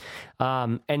 right?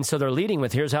 And so they're leading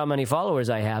with, here's how many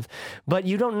followers I have. But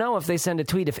you don't know if they send a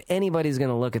tweet, if anybody's going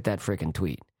to look at that freaking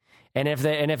tweet. And if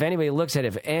anybody looks at it,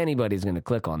 if anybody's going to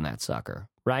click on that sucker,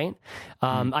 right?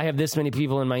 I have this many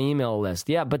people in my email list.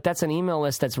 Yeah, but that's an email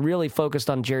list that's really focused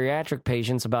on geriatric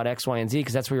patients about X, Y, and Z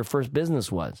because that's where your first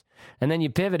business was. And then you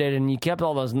pivoted and you kept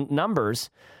all those numbers,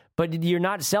 but you're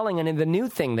not selling any of the new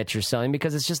thing that you're selling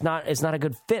because it's not a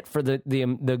good fit for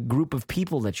the group of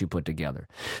people that you put together.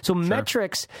 So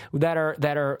metrics that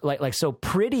are like so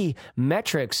pretty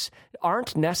metrics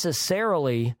aren't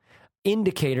necessarily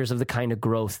indicators of the kind of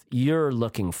growth you're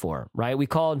looking for, right? We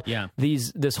called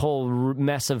this whole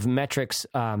mess of metrics.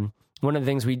 One of the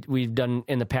things we've done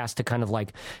in the past to kind of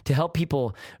like to help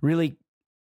people really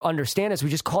understand is we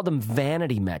just call them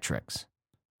vanity metrics.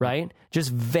 Right?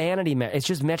 Just vanity. It's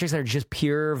just metrics that are just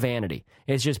pure vanity.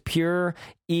 It's just pure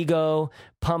ego,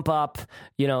 pump up.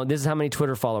 This is how many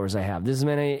Twitter followers I have. This is how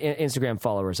many Instagram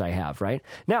followers I have, right?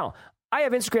 Now, I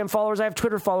have Instagram followers, I have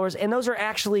Twitter followers, and those are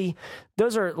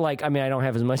like, I mean, I don't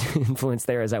have as much influence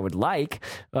there as I would like.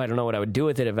 I don't know what I would do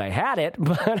with it if I had it,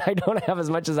 but I don't have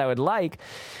as much as I would like.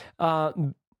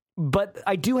 But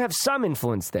I do have some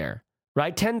influence there.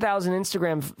 Right, 10,000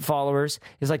 Instagram followers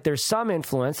is like there's some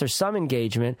influence, there's some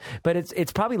engagement, but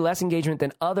it's probably less engagement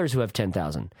than others who have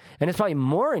 10,000, and it's probably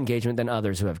more engagement than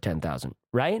others who have 10,000.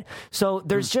 Right, so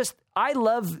there's I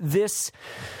love this.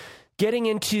 Getting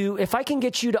into, if I can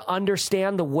get you to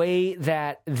understand the way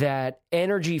that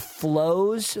energy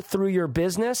flows through your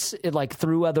business, like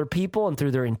through other people and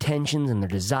through their intentions and their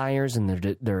desires and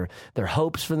their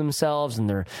hopes for themselves and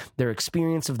their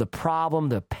experience of the problem,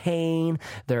 the pain,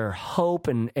 their hope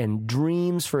and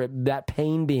dreams for that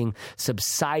pain being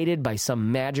subsided by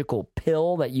some magical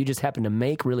pill that you just happen to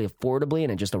make really affordably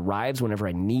and it just arrives whenever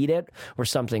I need it or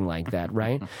something like that,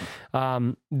 right?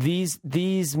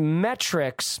 These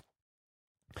metrics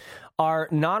are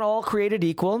not all created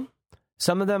equal.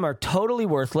 Some of them are totally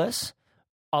worthless.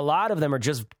 A lot of them are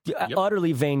just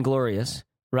utterly vainglorious,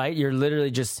 right? You're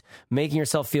literally just making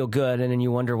yourself feel good, and then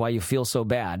you wonder why you feel so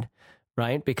bad,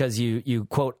 right? Because you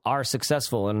quote, are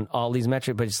successful in all these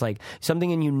metrics, but it's like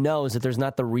something in you knows that there's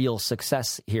not the real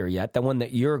success here yet, the one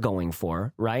that you're going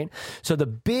for, right? So the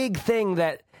big thing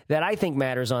that I think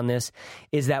matters on this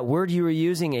is that word you were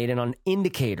using, Aiden, on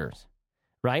indicators.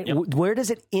 Right? Yep. Where does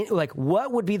it,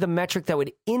 what would be the metric that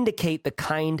would indicate the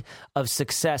kind of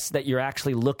success that you're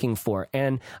actually looking for?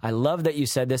 And I love that you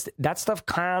said this. That stuff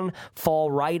can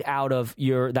fall right out of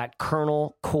that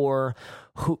kernel core.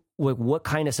 What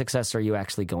kind of success are you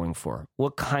actually going for?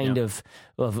 What kind of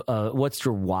what's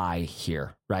your why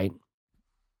here? Right?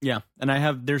 Yeah.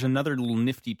 And there's another little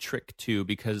nifty trick too,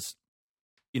 because,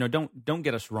 don't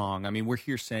get us wrong. I mean, we're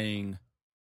here saying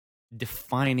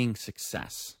defining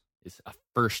success is a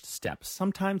first step.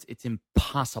 Sometimes it's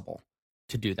impossible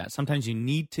to do that. Sometimes you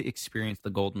need to experience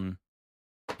the golden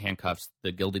handcuffs,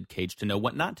 the gilded cage to know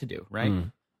what not to do, right?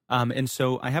 And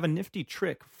so I have a nifty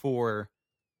trick for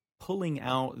pulling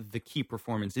out the key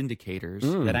performance indicators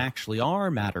that actually are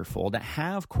matterful, that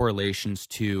have correlations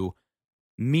to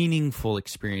meaningful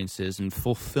experiences and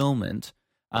fulfillment.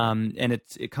 And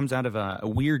it comes out of a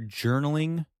weird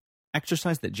journaling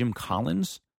exercise that Jim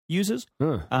Collins uses.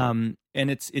 And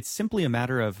it's simply a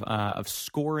matter of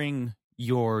scoring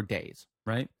your days,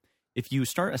 right? if you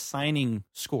start assigning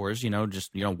scores,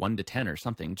 just 1 to 10 or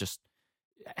something, just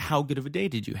how good of a day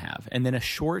did you have? And then a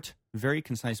short, very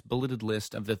concise bulleted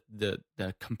list of the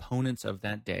components of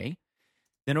that day.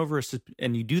 Then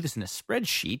and you do this in a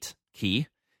spreadsheet key,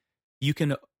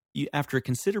 after a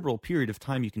considerable period of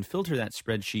time, you can filter that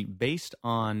spreadsheet based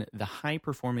on the high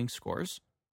performing scores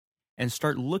and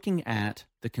start looking at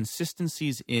the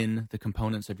consistencies in the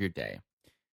components of your day.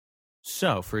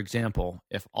 So, for example,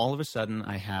 if all of a sudden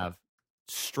I have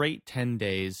straight 10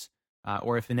 days,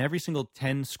 or if in every single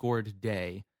 10 scored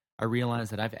day, I realize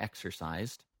that I've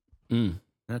exercised,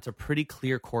 that's a pretty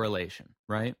clear correlation,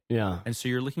 right? Yeah. And so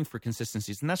you're looking for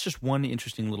consistencies. And that's just one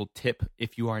interesting little tip.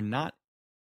 If you are not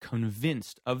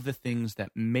convinced of the things that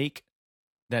make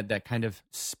that kind of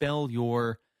spell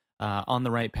your on the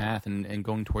right path and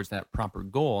going towards that proper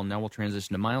goal, now we'll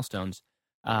transition to milestones.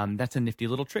 That's a nifty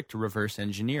little trick to reverse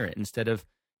engineer it. Instead of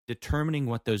determining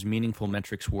what those meaningful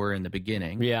metrics were in the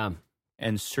beginning,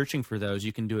 and searching for those,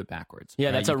 you can do it backwards. Yeah,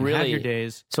 right? that's you a can really. have your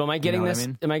days. So am I getting this?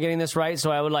 Am I getting this right?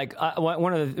 So I would like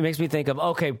it makes me think of,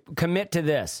 okay, commit to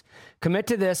this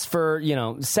for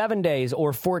 7 days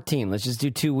or 14. Let's just do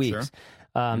 2 weeks.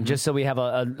 Sure. Just so we have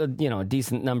a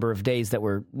decent number of days that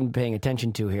we're paying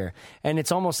attention to here. And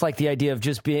it's almost like the idea of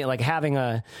just being like having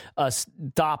a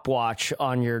stopwatch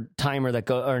on your timer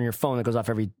or on your phone that goes off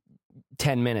every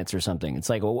 10 minutes or something. It's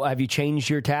like, well, have you changed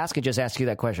your task? It just asks you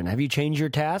that question. Have you changed your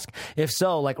task? If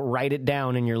so, like write it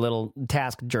down in your little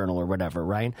task journal or whatever,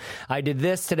 right? I did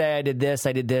this today. I did this.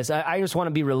 I did this. I just want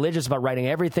to be religious about writing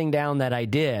everything down that I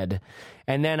did.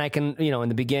 And then I can, in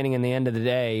the beginning and the end of the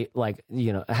day, like,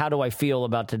 how do I feel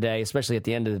about today, especially at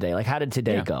the end of the day? Like, how did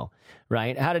today go,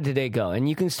 right? How did today go? And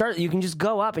you can just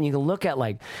go up and you can look at,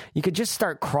 like, you could just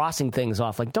start crossing things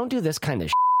off. Like, don't do this kind of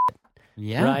shit.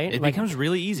 Yeah, right? It becomes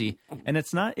really easy. And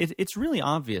it's not, it's really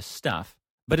obvious stuff.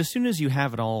 But as soon as you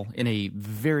have it all in a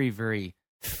very, very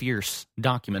fierce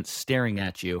document staring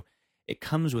at you, it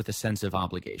comes with a sense of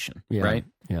obligation, right?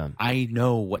 Yeah. I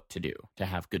know what to do to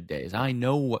have good days. I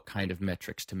know what kind of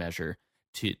metrics to measure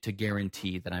to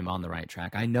guarantee that I'm on the right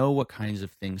track. I know what kinds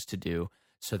of things to do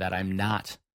so that I'm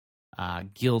not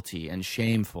guilty and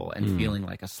shameful and feeling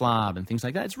like a slob and things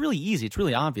like that. It's really easy. It's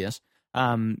really obvious.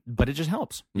 But it just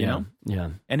helps, you know?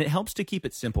 Yeah. And it helps to keep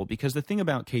it simple, because the thing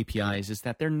about KPIs is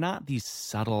that they're not these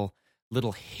subtle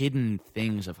little hidden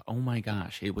things of, oh my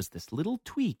gosh, it was this little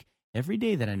tweak every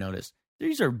day that I noticed.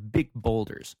 These are big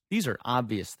boulders. These are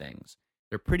obvious things.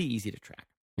 They're pretty easy to track.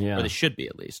 Yeah. Or they should be,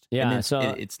 at least. Yeah.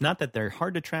 And it's not that they're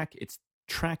hard to track. It's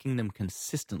tracking them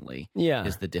consistently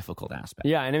is the difficult aspect.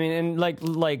 Yeah, and I mean, and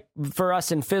like for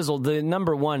us in Fizzle, the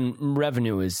number one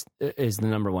revenue is the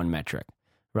number one metric.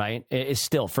 Right? It's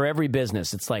still, for every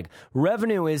business, it's like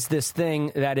revenue is this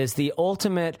thing that is the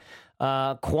ultimate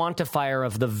quantifier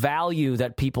of the value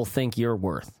that people think you're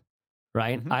worth.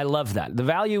 Right? Mm-hmm. I love that. The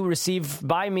value received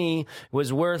by me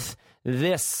was worth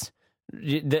this.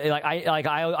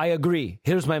 I agree.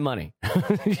 Here's my money. You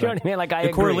know what I mean? Like, I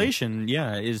agree. Correlation,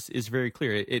 is very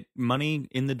clear. Money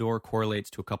in the door correlates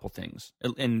to a couple things,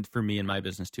 and for me in my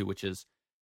business too, which is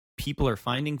people are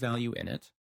finding value in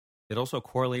it. It also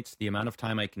correlates to the amount of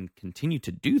time I can continue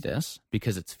to do this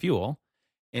because it's fuel,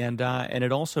 and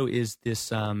it also is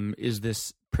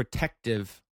this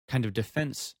protective kind of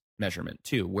defense measurement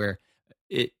too, where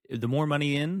the more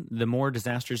money in, the more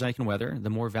disasters I can weather, the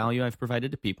more value I've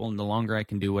provided to people, and the longer I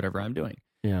can do whatever I'm doing.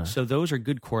 Yeah. So those are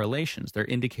good correlations. They're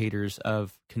indicators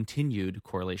of continued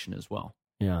correlation as well.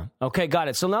 Yeah. Okay, got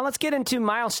it. So now let's get into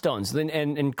milestones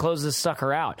and close this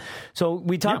sucker out. So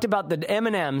we talked about the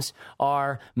M&Ms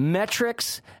are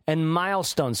metrics and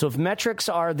milestones. So if metrics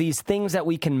are these things that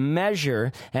we can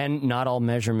measure, and not all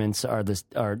measurements are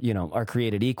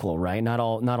created equal, right? Not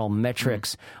all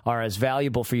metrics are as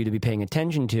valuable for you to be paying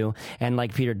attention to. And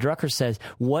like Peter Drucker says,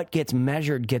 what gets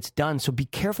measured gets done. So be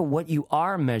careful what you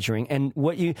are measuring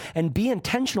and be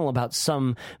intentional about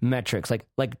some metrics.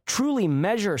 Like truly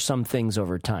measure some things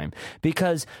over time,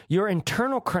 because your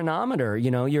internal chronometer,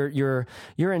 your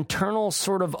internal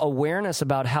sort of awareness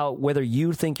about whether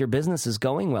you think your business is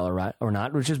going well or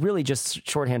not, which is really just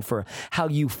shorthand for how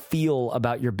you feel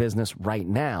about your business right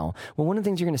now. Well, one of the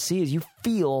things you're going to see is you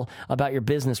feel about your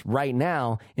business right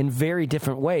now in very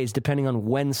different ways, depending on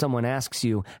when someone asks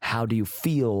you, how do you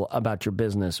feel about your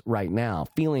business right now?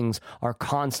 Feelings are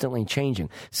constantly changing.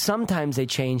 Sometimes they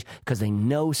change because they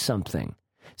know something.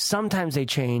 Sometimes they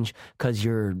change because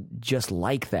you're just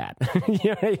like that. You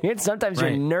know what I mean? Sometimes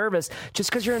you're nervous just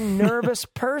because you're a nervous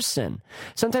person.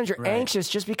 Sometimes you're anxious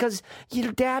just because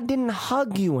your dad didn't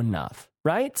hug you enough.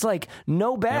 right? It's like,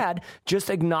 no bad, just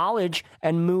acknowledge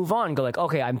and move on. Go like,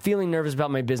 okay, I'm feeling nervous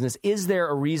about my business. Is there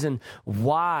a reason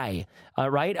why?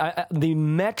 Right? The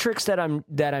metrics that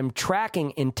I'm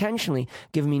tracking intentionally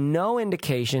give me no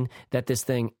indication that this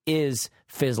thing is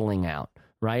fizzling out.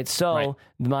 Right. So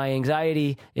my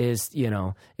anxiety is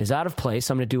out of place.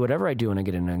 I'm going to do whatever I do when I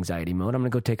get in anxiety mode. I'm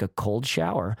going to go take a cold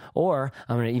shower, or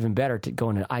I'm going to, even better, to go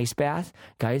in an ice bath.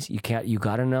 Guys, you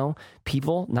got to know,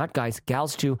 people, not guys,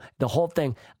 gals too, the whole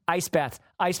thing, ice baths,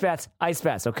 ice baths, ice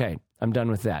baths. Okay. I'm done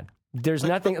with that. There's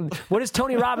nothing. What does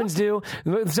Tony Robbins do?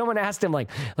 Someone asked him, like,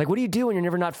 what do you do when you're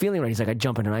never not feeling right? He's like, I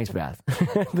jump in an ice bath.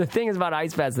 The thing is about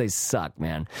ice baths, they suck,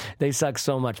 man. They suck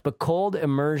so much. But cold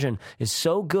immersion is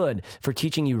so good for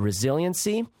teaching you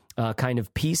resiliency, kind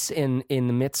of peace in the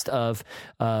midst of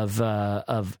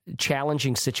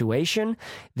challenging situation.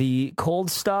 The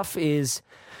cold stuff is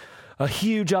a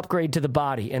huge upgrade to the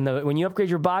body. And when you upgrade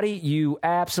your body, you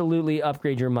absolutely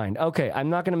upgrade your mind. Okay, I'm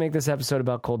not going to make this episode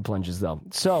about cold plunges, though.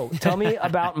 So tell me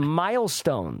about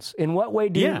milestones. In what way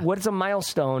what is a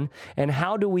milestone, and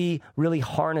how do we really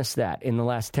harness that in the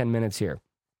last 10 minutes here?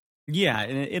 Yeah,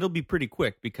 and it'll be pretty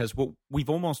quick, because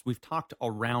we've talked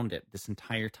around it this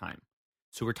entire time.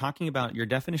 So we're talking about your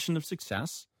definition of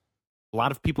success. A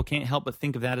lot of people can't help but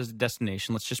think of that as a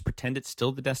destination. Let's just pretend it's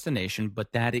still the destination,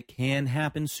 but that it can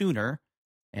happen sooner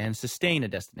and sustain a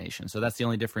destination. So that's the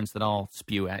only difference that I'll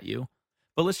spew at you.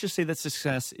 But let's just say that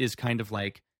success is kind of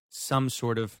like some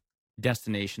sort of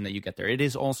destination that you get there. It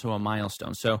is also a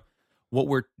milestone. So what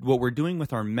we're doing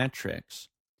with our metrics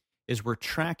is we're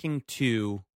tracking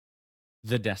to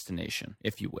the destination,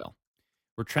 if you will.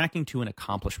 We're tracking to an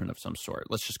accomplishment of some sort.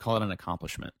 Let's just call it an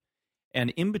accomplishment.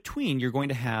 And in between, you're going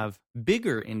to have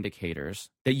bigger indicators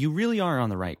that you really are on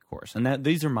the right course, and that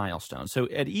these are milestones. So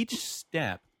at each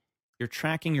step, you're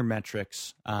tracking your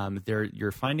metrics.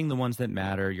 You're finding the ones that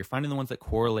matter. You're finding the ones that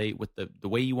correlate with the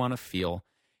way you want to feel,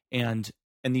 and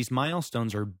these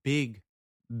milestones are big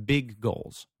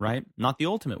goals, right? Not the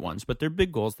ultimate ones, but they're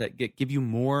big goals that give you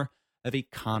more of a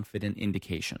confident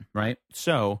indication, right?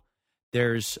 So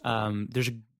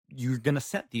you're going to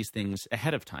set these things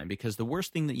ahead of time, because the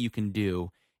worst thing that you can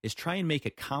do is try and make a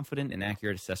confident and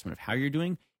accurate assessment of how you're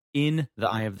doing in the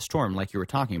eye of the storm, like you were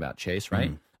talking about, Chase,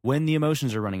 right? When the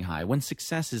emotions are running high, when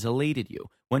success has elated you,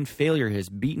 when failure has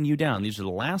beaten you down. These are the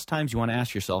last times you want to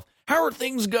ask yourself, how are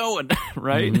things going,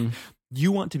 right?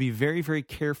 You want to be very, very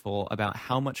careful about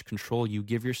how much control you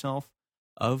give yourself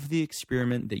of the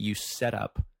experiment that you set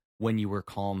up when you were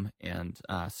calm and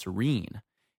serene,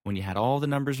 when you had all the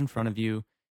numbers in front of you.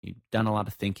 You've done a lot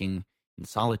of thinking in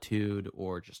solitude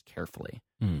or just carefully.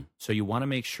 So you want to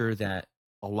make sure that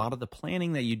a lot of the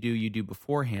planning that you do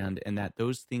beforehand, and that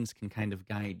those things can kind of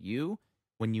guide you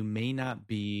when you may not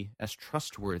be as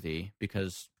trustworthy,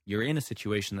 because you're in a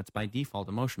situation that's by default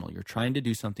emotional. You're trying to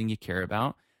do something you care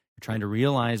about. You're trying to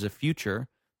realize a future,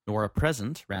 or a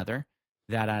present rather,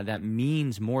 that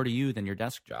means more to you than your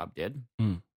desk job did.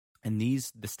 And the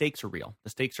stakes are real.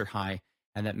 The stakes are high,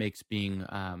 and that makes being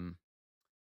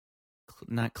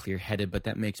not clear-headed, but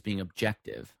that makes being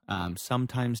objective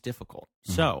sometimes difficult.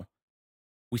 So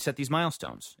we set these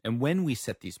milestones, and when we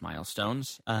set these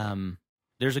milestones,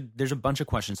 there's a bunch of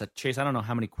questions that, Chase, I don't know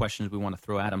how many questions we want to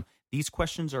throw at them. These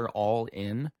questions are all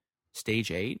in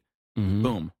stage 8.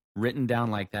 Boom, written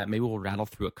down like that. Maybe we'll rattle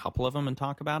through a couple of them and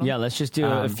talk about them. Yeah, let's just do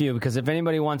a few, because if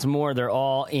anybody wants more, they're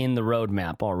all in the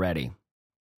roadmap already.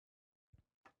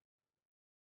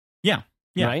 Yeah,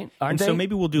 right? Aren't they? So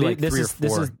maybe we'll do like 3 or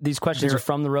 4. These questions are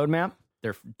from the roadmap?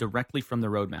 They're directly from the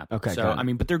roadmap. Okay, so, I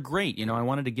mean, but they're great. I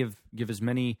wanted to give as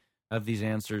many of these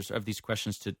answers, of these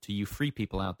questions to you free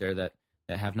people out there that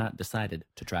have not decided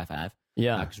to try 5.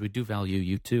 Yeah. Because we do value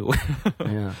you too,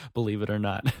 believe it or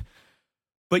not.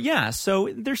 But yeah, so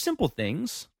they're simple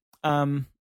things.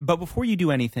 But before you do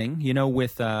anything,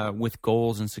 with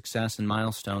goals and success and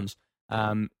milestones,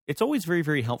 it's always very,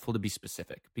 very helpful to be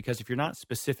specific, because if you're not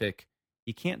specific,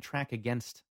 you can't track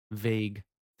against vague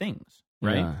things,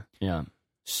 right? Yeah.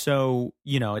 So,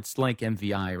 it's like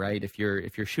MVI, right? If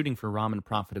you're shooting for ramen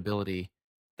profitability,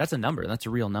 that's a number. That's a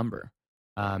real number.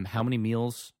 How many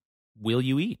meals will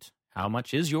you eat? How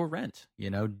much is your rent?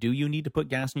 Do you need to put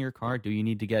gas in your car? Do you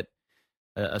need to get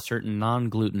a certain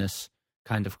non-glutinous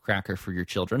kind of cracker for your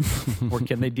children? Or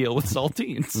can they deal with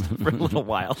saltines for a little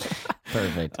while?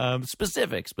 Perfect.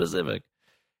 Specific.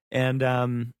 And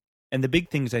the big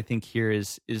things I think here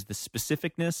is the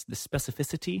specificness, the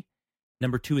specificity.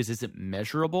 Number 2 is it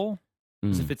measurable?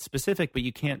 Because if it's specific but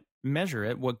you can't measure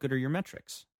it, what good are your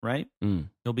metrics, right?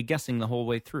 You'll be guessing the whole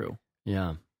way through.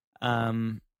 Yeah.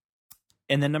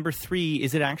 And then number 3,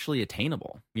 is it actually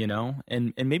attainable?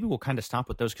 And maybe we'll kind of stop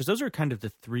with those, because those are kind of the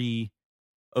 3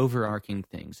 overarching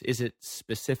things. Is it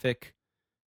specific?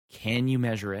 Can you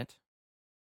measure it?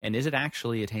 And is it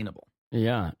actually attainable?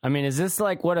 Yeah. I mean, is this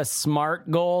like what a SMART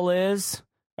goal is?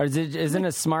 Or isn't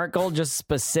a SMART goal just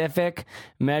specific,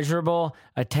 measurable,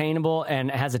 attainable,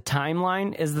 and has a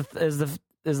timeline? Is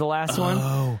the last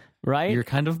one? Right? You're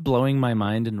kind of blowing my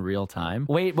mind in real time.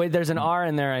 Wait, there's an R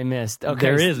in there I missed. Okay.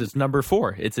 There is. It's number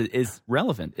 4. It's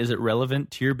relevant. Is it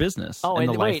relevant to your business and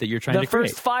the life that you're trying to create?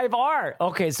 The first 5 are.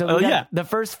 Okay, so the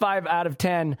first 5 out of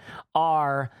 10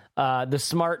 are the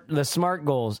SMART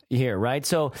goals here, right?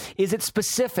 So is it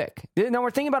specific? Now we're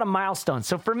thinking about a milestone.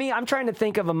 So for me, I'm trying to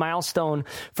think of a milestone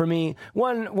for me.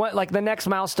 One like the next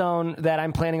milestone that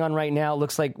I'm planning on right now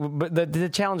looks like, but the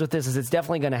challenge with this is it's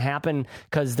definitely going to happen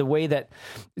because the way that,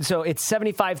 so it's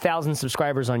 75,000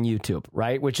 subscribers on YouTube,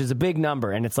 right? Which is a big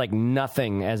number, and it's like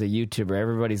nothing as a YouTuber.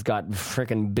 Everybody's got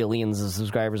freaking billions of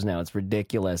subscribers now. It's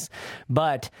ridiculous.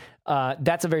 But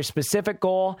that's a very specific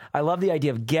goal. I love the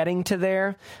idea of getting to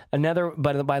there.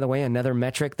 By the way, another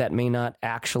metric that may not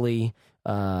actually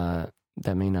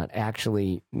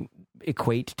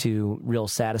equate to real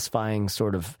satisfying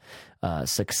sort of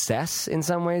success in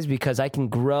some ways, because I can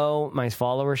grow my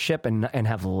followership and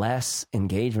have less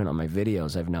engagement on my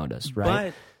videos, I've noticed,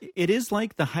 right? But it is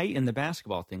like the height in the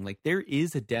basketball thing. Like, there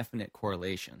is a definite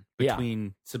correlation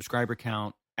between subscriber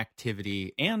count,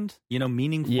 activity, and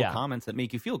meaningful comments that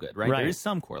make you feel good, right? There is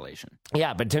some correlation.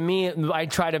 Yeah, but to me, I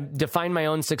try to define my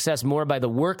own success more by the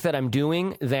work that I'm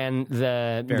doing than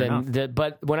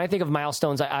but when I think of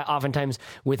milestones, I oftentimes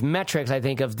with metrics, I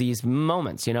think of these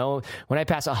moments. When I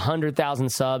pass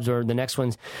 100,000 subs, or the next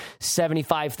one's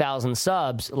 75,000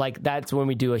 subs, like that's when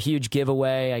we do a huge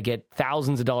giveaway. I get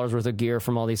thousands of dollars worth of gear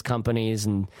from all these companies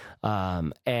and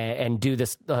do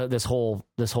this whole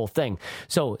thing.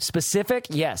 So specific,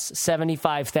 yes,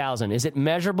 75,000. Is it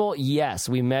measurable? Yes,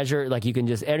 we measure, like you can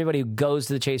just, everybody who goes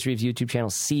to the Chase Reeves YouTube channel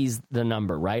sees the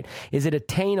number, right? Is it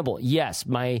attainable? Yes,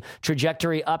 my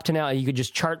trajectory up to now, you could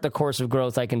just chart the course of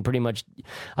growth. I can probably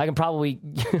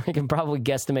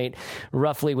guesstimate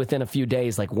roughly within a few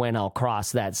days, like when I'll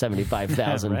cross that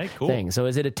 75,000 right, cool. thing. So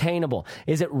is it attainable?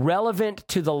 Is it relevant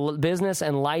to the business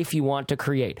and life you want to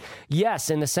create? Yes,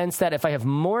 in the sense that if I have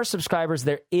more subscribers,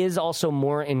 there is also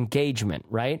more engagement,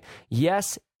 right?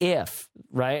 Yes, if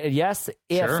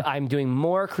Sure. I'm doing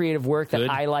more creative work that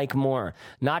I like more,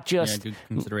 not just good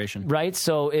consideration, right?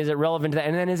 So is it relevant to that?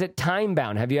 And then is it time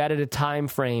bound? Have you added a time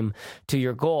frame to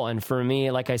your goal? And for me,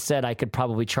 like I said, I could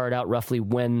probably chart out roughly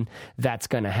when that's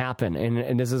going to happen.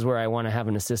 And this is where I want to have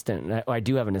an assistant. I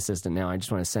do have an assistant now. I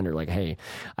just want to send her like, hey,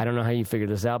 I don't know how you figure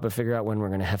this out, but figure out when we're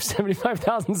going to have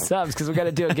 75,000 subs, because we've got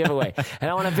to do a giveaway.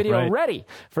 And I want a video ready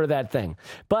for that thing.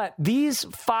 But these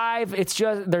 5, it's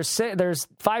just, there's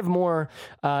 5 more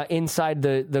inside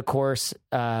the course,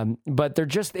 but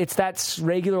it's that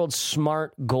regular old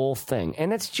SMART goal thing,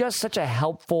 and it's just such a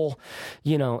helpful.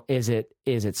 Is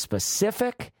it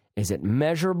specific? Is it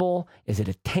measurable? Is it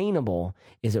attainable?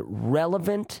 Is it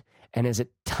relevant? And is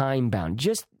it time bound?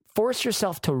 Just force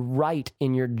yourself to write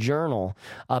in your journal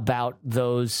about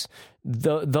those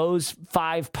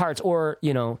 5 parts, or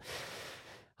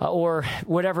or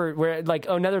whatever, where like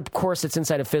another course that's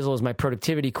inside of Fizzle is my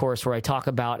productivity course, where I talk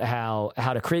about how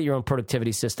to create your own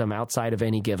productivity system outside of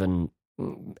any given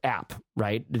app,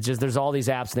 right? It's just, there's all these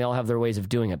apps and they all have their ways of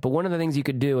doing it. But one of the things you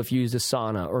could do if you use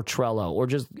Asana or Trello or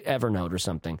just Evernote or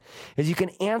something is you can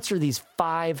answer these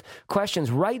 5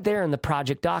 questions right there in the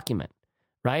project document.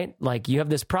 Right? Like you have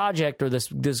this project or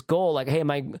this goal, like, hey, I'm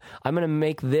going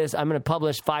to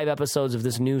publish 5 episodes of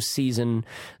this new season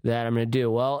that I'm going to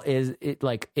do. Well, is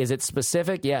it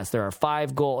specific? Yes, there are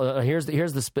 5 goals. Here's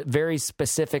the very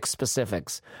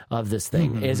specifics of this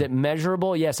thing. Mm-hmm. Is it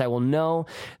measurable? Yes, I will know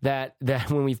that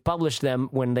when we've published them,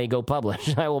 when they go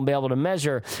publish, I will be able to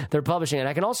measure their publishing. And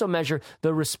I can also measure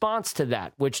the response to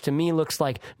that, which to me looks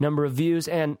like number of views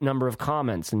and number of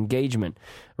comments, engagement,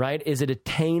 right? Is it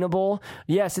attainable?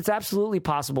 Yes, it's absolutely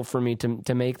possible for me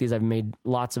to make these. I've made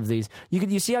lots of these.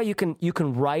 You see how you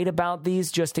can write about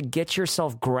these just to get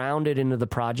yourself grounded into the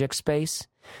project space,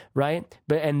 right?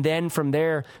 And then from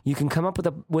there you can come up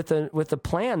with a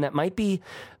plan that might be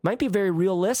very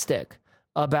realistic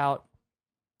about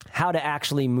how to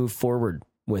actually move forward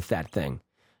with that thing.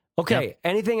 Okay, yep.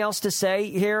 Anything else to say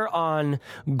here on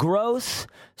growth,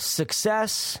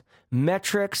 success,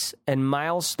 metrics, and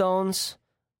milestones,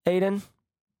 Aiden?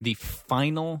 The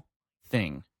final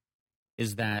thing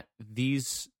is that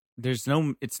it's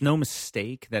no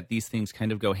mistake that these things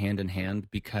kind of go hand in hand,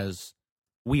 because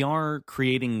we are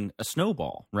creating a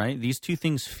snowball, right? These 2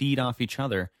 things feed off each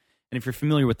other. And if you're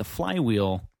familiar with the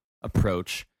flywheel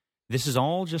approach, this is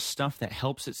all just stuff that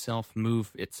helps itself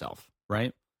move itself,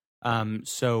 right?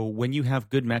 So when you have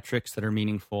good metrics that are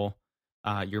meaningful,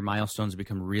 your milestones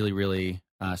become really, really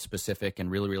specific and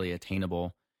really, really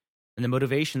attainable. And the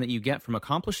motivation that you get from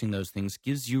accomplishing those things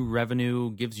gives you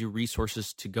revenue, gives you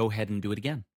resources to go ahead and do it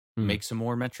again. Make some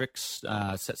more metrics,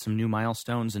 set some new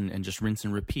milestones, and just rinse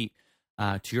and repeat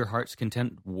to your heart's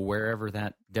content, wherever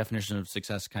that definition of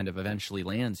success kind of eventually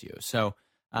lands you. So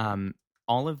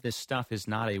all of this stuff is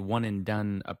not a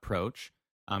one-and-done approach.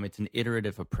 It's an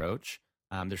iterative approach.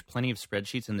 There's plenty of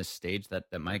spreadsheets in this stage that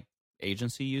my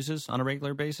agency uses on a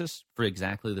regular basis for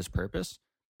exactly this purpose.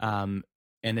 And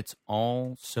it's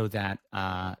all so that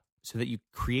you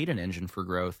create an engine for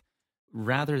growth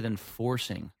rather than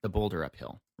forcing the boulder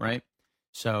uphill, right?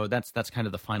 So that's kind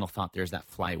of the final thought. There's that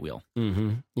flywheel.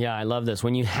 Mm-hmm. Yeah, I love this.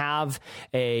 When you have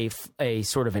a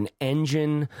sort of an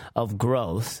engine of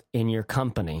growth in your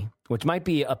company, which might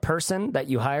be a person that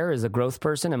you hire as a growth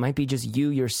person, it might be just you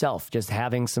yourself, just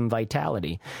having some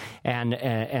vitality and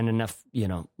enough,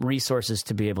 resources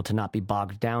to be able to not be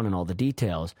bogged down in all the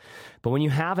details. But when you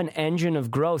have an engine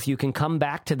of growth, you can come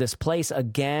back to this place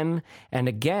again and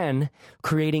again,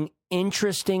 creating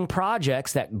interesting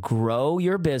projects that grow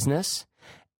your business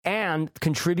and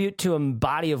contribute to a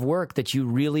body of work that you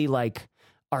really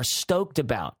are stoked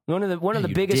about. One of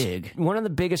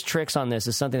the biggest tricks on this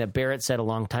is something that Barrett said a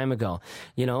long time ago.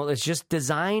 It's just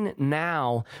design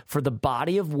now for the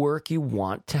body of work you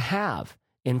want to have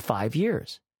in 5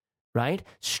 years, right?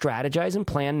 Strategize and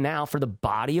plan now for the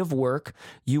body of work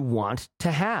you want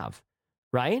to have,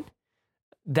 right?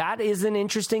 That is an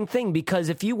interesting thing, because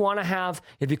if you want to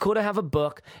it'd be cool to have a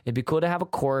book, it'd be cool to have a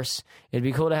course, it'd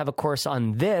be cool to have a course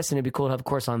on this, and it'd be cool to have a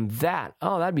course on that.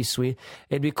 Oh, that'd be sweet.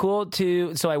 It'd be cool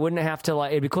so I wouldn't have to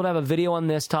it'd be cool to have a video on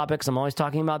this topic, because I'm always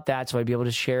talking about that, so I'd be able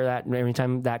to share that every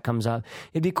time that comes up.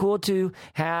 It'd be cool to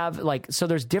have so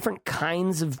there's different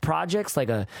kinds of projects, like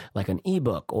an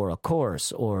ebook or a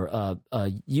course or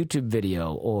a YouTube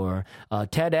video or a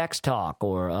TEDx talk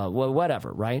or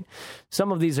whatever, right?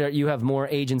 Some of these you have more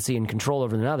agency and control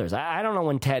over than others. I don't know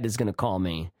when Ted is going to call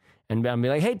me and I'll be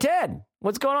like, "Hey Ted,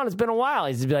 what's going on? It's been a while."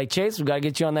 He's be like, "Chase, we got to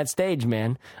get you on that stage,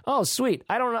 man." Oh, sweet.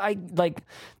 I don't know. I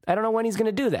don't know when he's going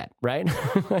to do that, right?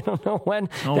 I don't know when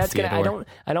that's going to,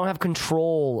 I don't have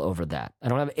control over that. I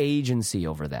don't have agency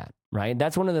over that, right?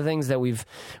 That's one of the things that we've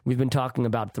been talking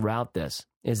about throughout this,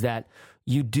 is that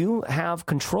you do have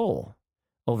control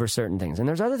over certain things. And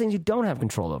there's other things you don't have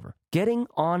control over. Getting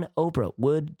on Oprah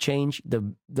would change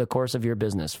the course of your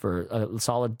business for a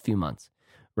solid few months,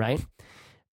 right?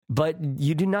 But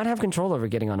you do not have control over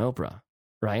getting on Oprah,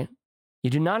 right? You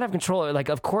do not have control.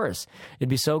 Of course, it'd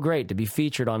be so great to be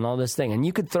featured on all this thing. And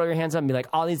you could throw your hands up and be like,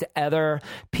 all these other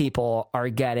people are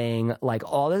getting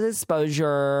all this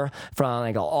exposure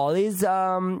from all these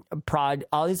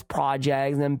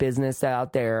projects and business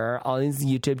out there, all these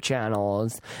YouTube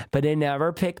channels, but they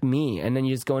never pick me. And then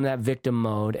you just go into that victim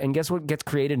mode. And guess what gets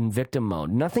created in victim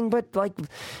mode? Nothing but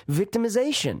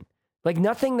victimization.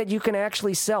 Nothing that you can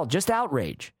actually sell, just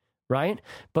outrage. Right?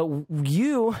 But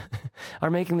you are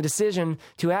making the decision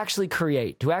to actually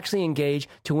create, to actually engage,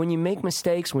 to when you make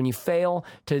mistakes, when you fail,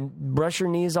 to brush your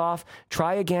knees off,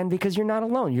 try again, because you're not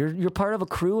alone. You're part of a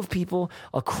crew of people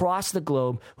across the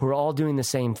globe who are all doing the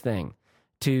same thing.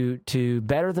 To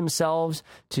better themselves,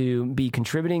 to be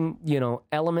contributing,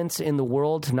 elements in the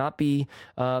world, to not be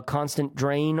a constant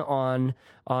drain on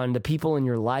the people in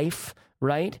your life,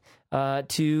 right?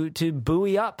 To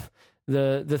buoy up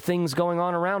the things going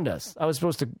on around us. I was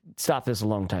supposed to stop this a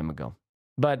long time ago,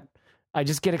 but I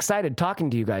just get excited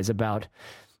talking to you guys about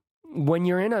when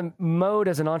you're in a mode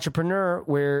as an entrepreneur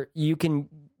where you can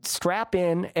strap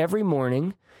in every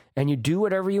morning and you do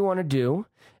whatever you want to do,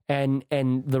 and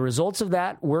the results of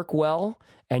that work well,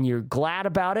 and you're glad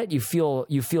about it. You feel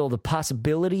the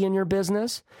possibility in your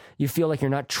business. You feel like you're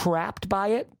not trapped by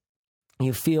it.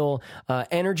 You feel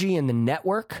energy in the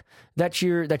network that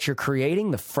you're creating,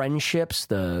 the friendships,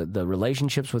 the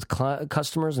relationships with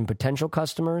customers and potential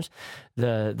customers,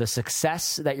 the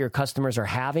success that your customers are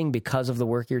having because of the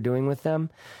work you're doing with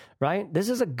them, right? This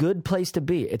is a good place to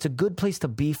be. It's a good place to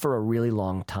be for a really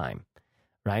long time.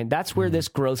 Right? That's where this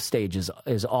growth stage is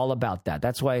all about that.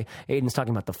 That's why Aiden's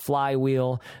talking about the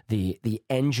flywheel, the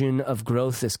engine of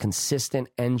growth, this consistent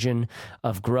engine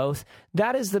of growth.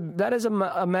 That is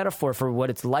a metaphor for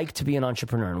what it's like to be an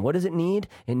entrepreneur. And what does it need?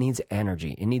 It needs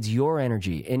energy. It needs your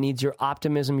energy. It needs your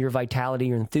optimism, your vitality,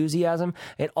 your enthusiasm.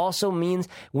 It also means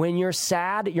when you're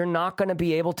sad, you're not going to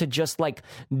be able to just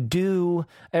do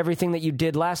everything that you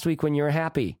did last week when you're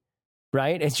happy.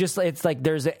 right? It's like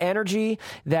there's an energy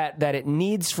that it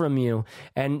needs from you.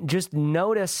 And just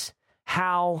notice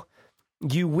how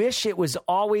you wish it was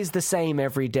always the same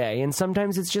every day. And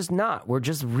sometimes it's just not. We're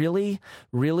just really,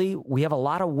 we have a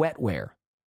lot of wetware,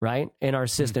 right? In our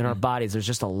system, in our bodies. There's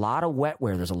just a lot of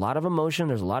wetware. There's a lot of emotion.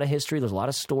 There's a lot of history. There's a lot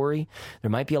of story. There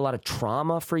might be a lot of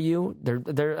trauma for you.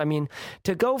 I mean,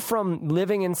 to go from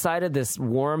living inside of this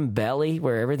warm belly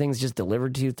where everything's just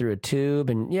delivered to you through a tube,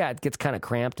 and yeah, it gets kind of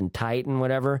cramped and tight and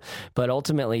whatever, but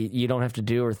ultimately you don't have to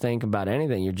do or think about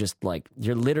anything. You're just like,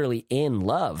 you're literally in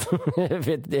love if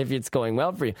it's going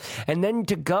well for you. And then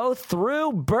to go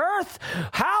through birth,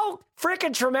 how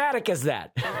freaking traumatic is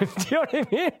that? Do you know what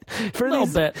I mean?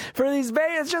 For these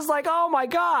babies, it's just like, oh my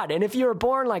God. And if you were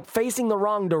born like facing the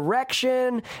wrong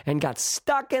direction and got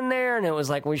stuck in there, and it was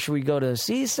like, well, should we go to a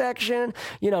C-section?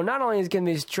 Not only is getting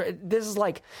these, this is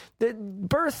like the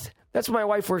birth. That's why my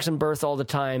wife works in birth all the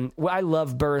time. I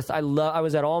love birth. I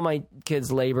was at all my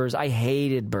kids' labors. I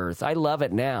hated birth. I love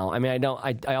it now. I mean,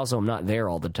 I also am not there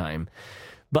all the time.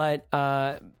 But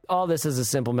all this is a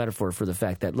simple metaphor for the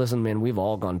fact that, listen, man, we've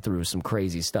all gone through some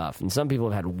crazy stuff. And some people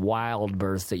have had wild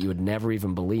births that you would never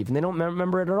even believe, and they don't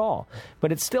remember it at all.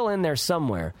 But it's still in there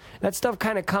somewhere. That stuff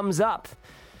kind of comes up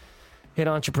in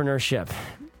entrepreneurship,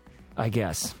 I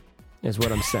guess, is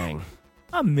what I'm saying.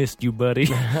 I missed you, buddy.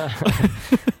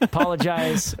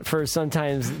 Apologize for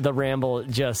sometimes the ramble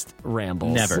just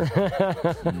rambles.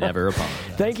 Never apologize.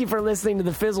 Thank you for listening to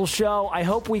The Fizzle Show. I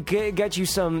hope we get you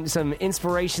some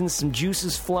inspiration, some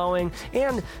juices flowing,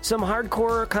 and some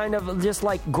hardcore kind of just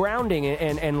like grounding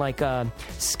and like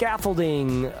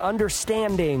scaffolding,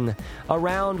 understanding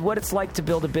around what it's like to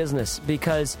build a business.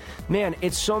 Because, man,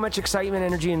 it's so much excitement,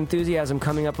 energy, and enthusiasm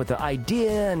coming up with the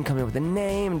idea and coming up with the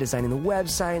name and designing the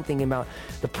website and thinking about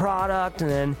the product,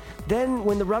 and then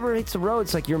when the rubber hits the road,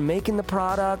 it's like you're making the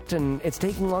product and it's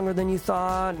taking longer than you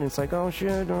thought, and it's like, oh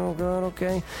shit, oh god,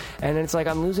 okay, and then it's like,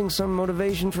 I'm losing some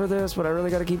motivation for this, but I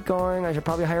really got to keep going. I should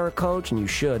probably hire a coach. And you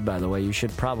should, by the way, you should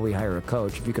probably hire a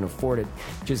coach if you can afford it.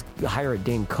 Just hire a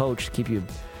dang coach to keep you. You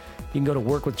can go to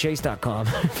workwithchase.com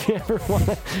if you ever want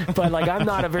to. But, like, I'm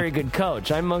not a very good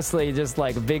coach. I'm mostly just,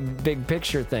 like, a big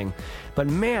picture thing. But,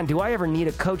 man, do I ever need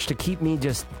a coach to keep me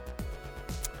just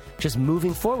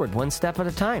moving forward one step at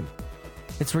a time.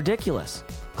 It's ridiculous.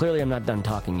 Clearly, I'm not done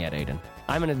talking yet, Aiden.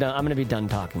 I'm gonna be done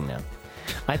talking now.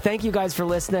 I thank you guys for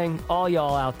listening, all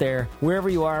y'all out there, wherever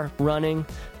you are, running,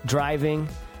 driving,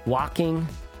 walking,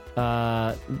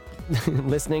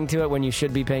 listening to it when you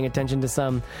should be paying attention to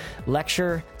some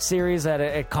lecture series at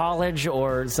a college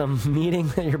or some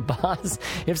meeting at your boss.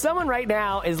 If someone right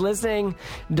now is listening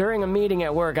during a meeting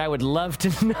at work, I would love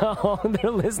to know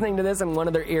they're listening to this in one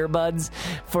of their earbuds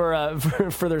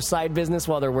for their side business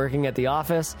while they're working at the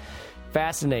office.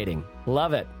 Fascinating.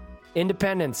 Love it.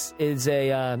 Independence is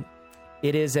it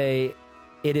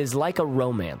is like a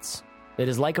romance. It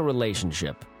is like a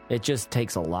relationship. It just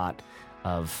takes a lot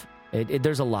of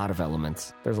there's a lot of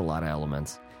elements. There's a lot of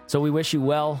elements. So we wish you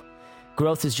well.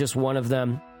 Growth is just one of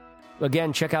them.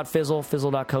 Again, check out Fizzle,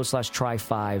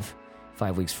 fizzle.co/try5.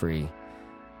 5 weeks free.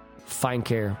 Find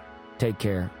care, take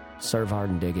care, serve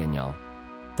hard, and dig in, y'all.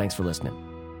 Thanks for listening.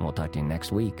 And we'll talk to you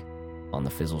next week on The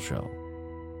Fizzle Show.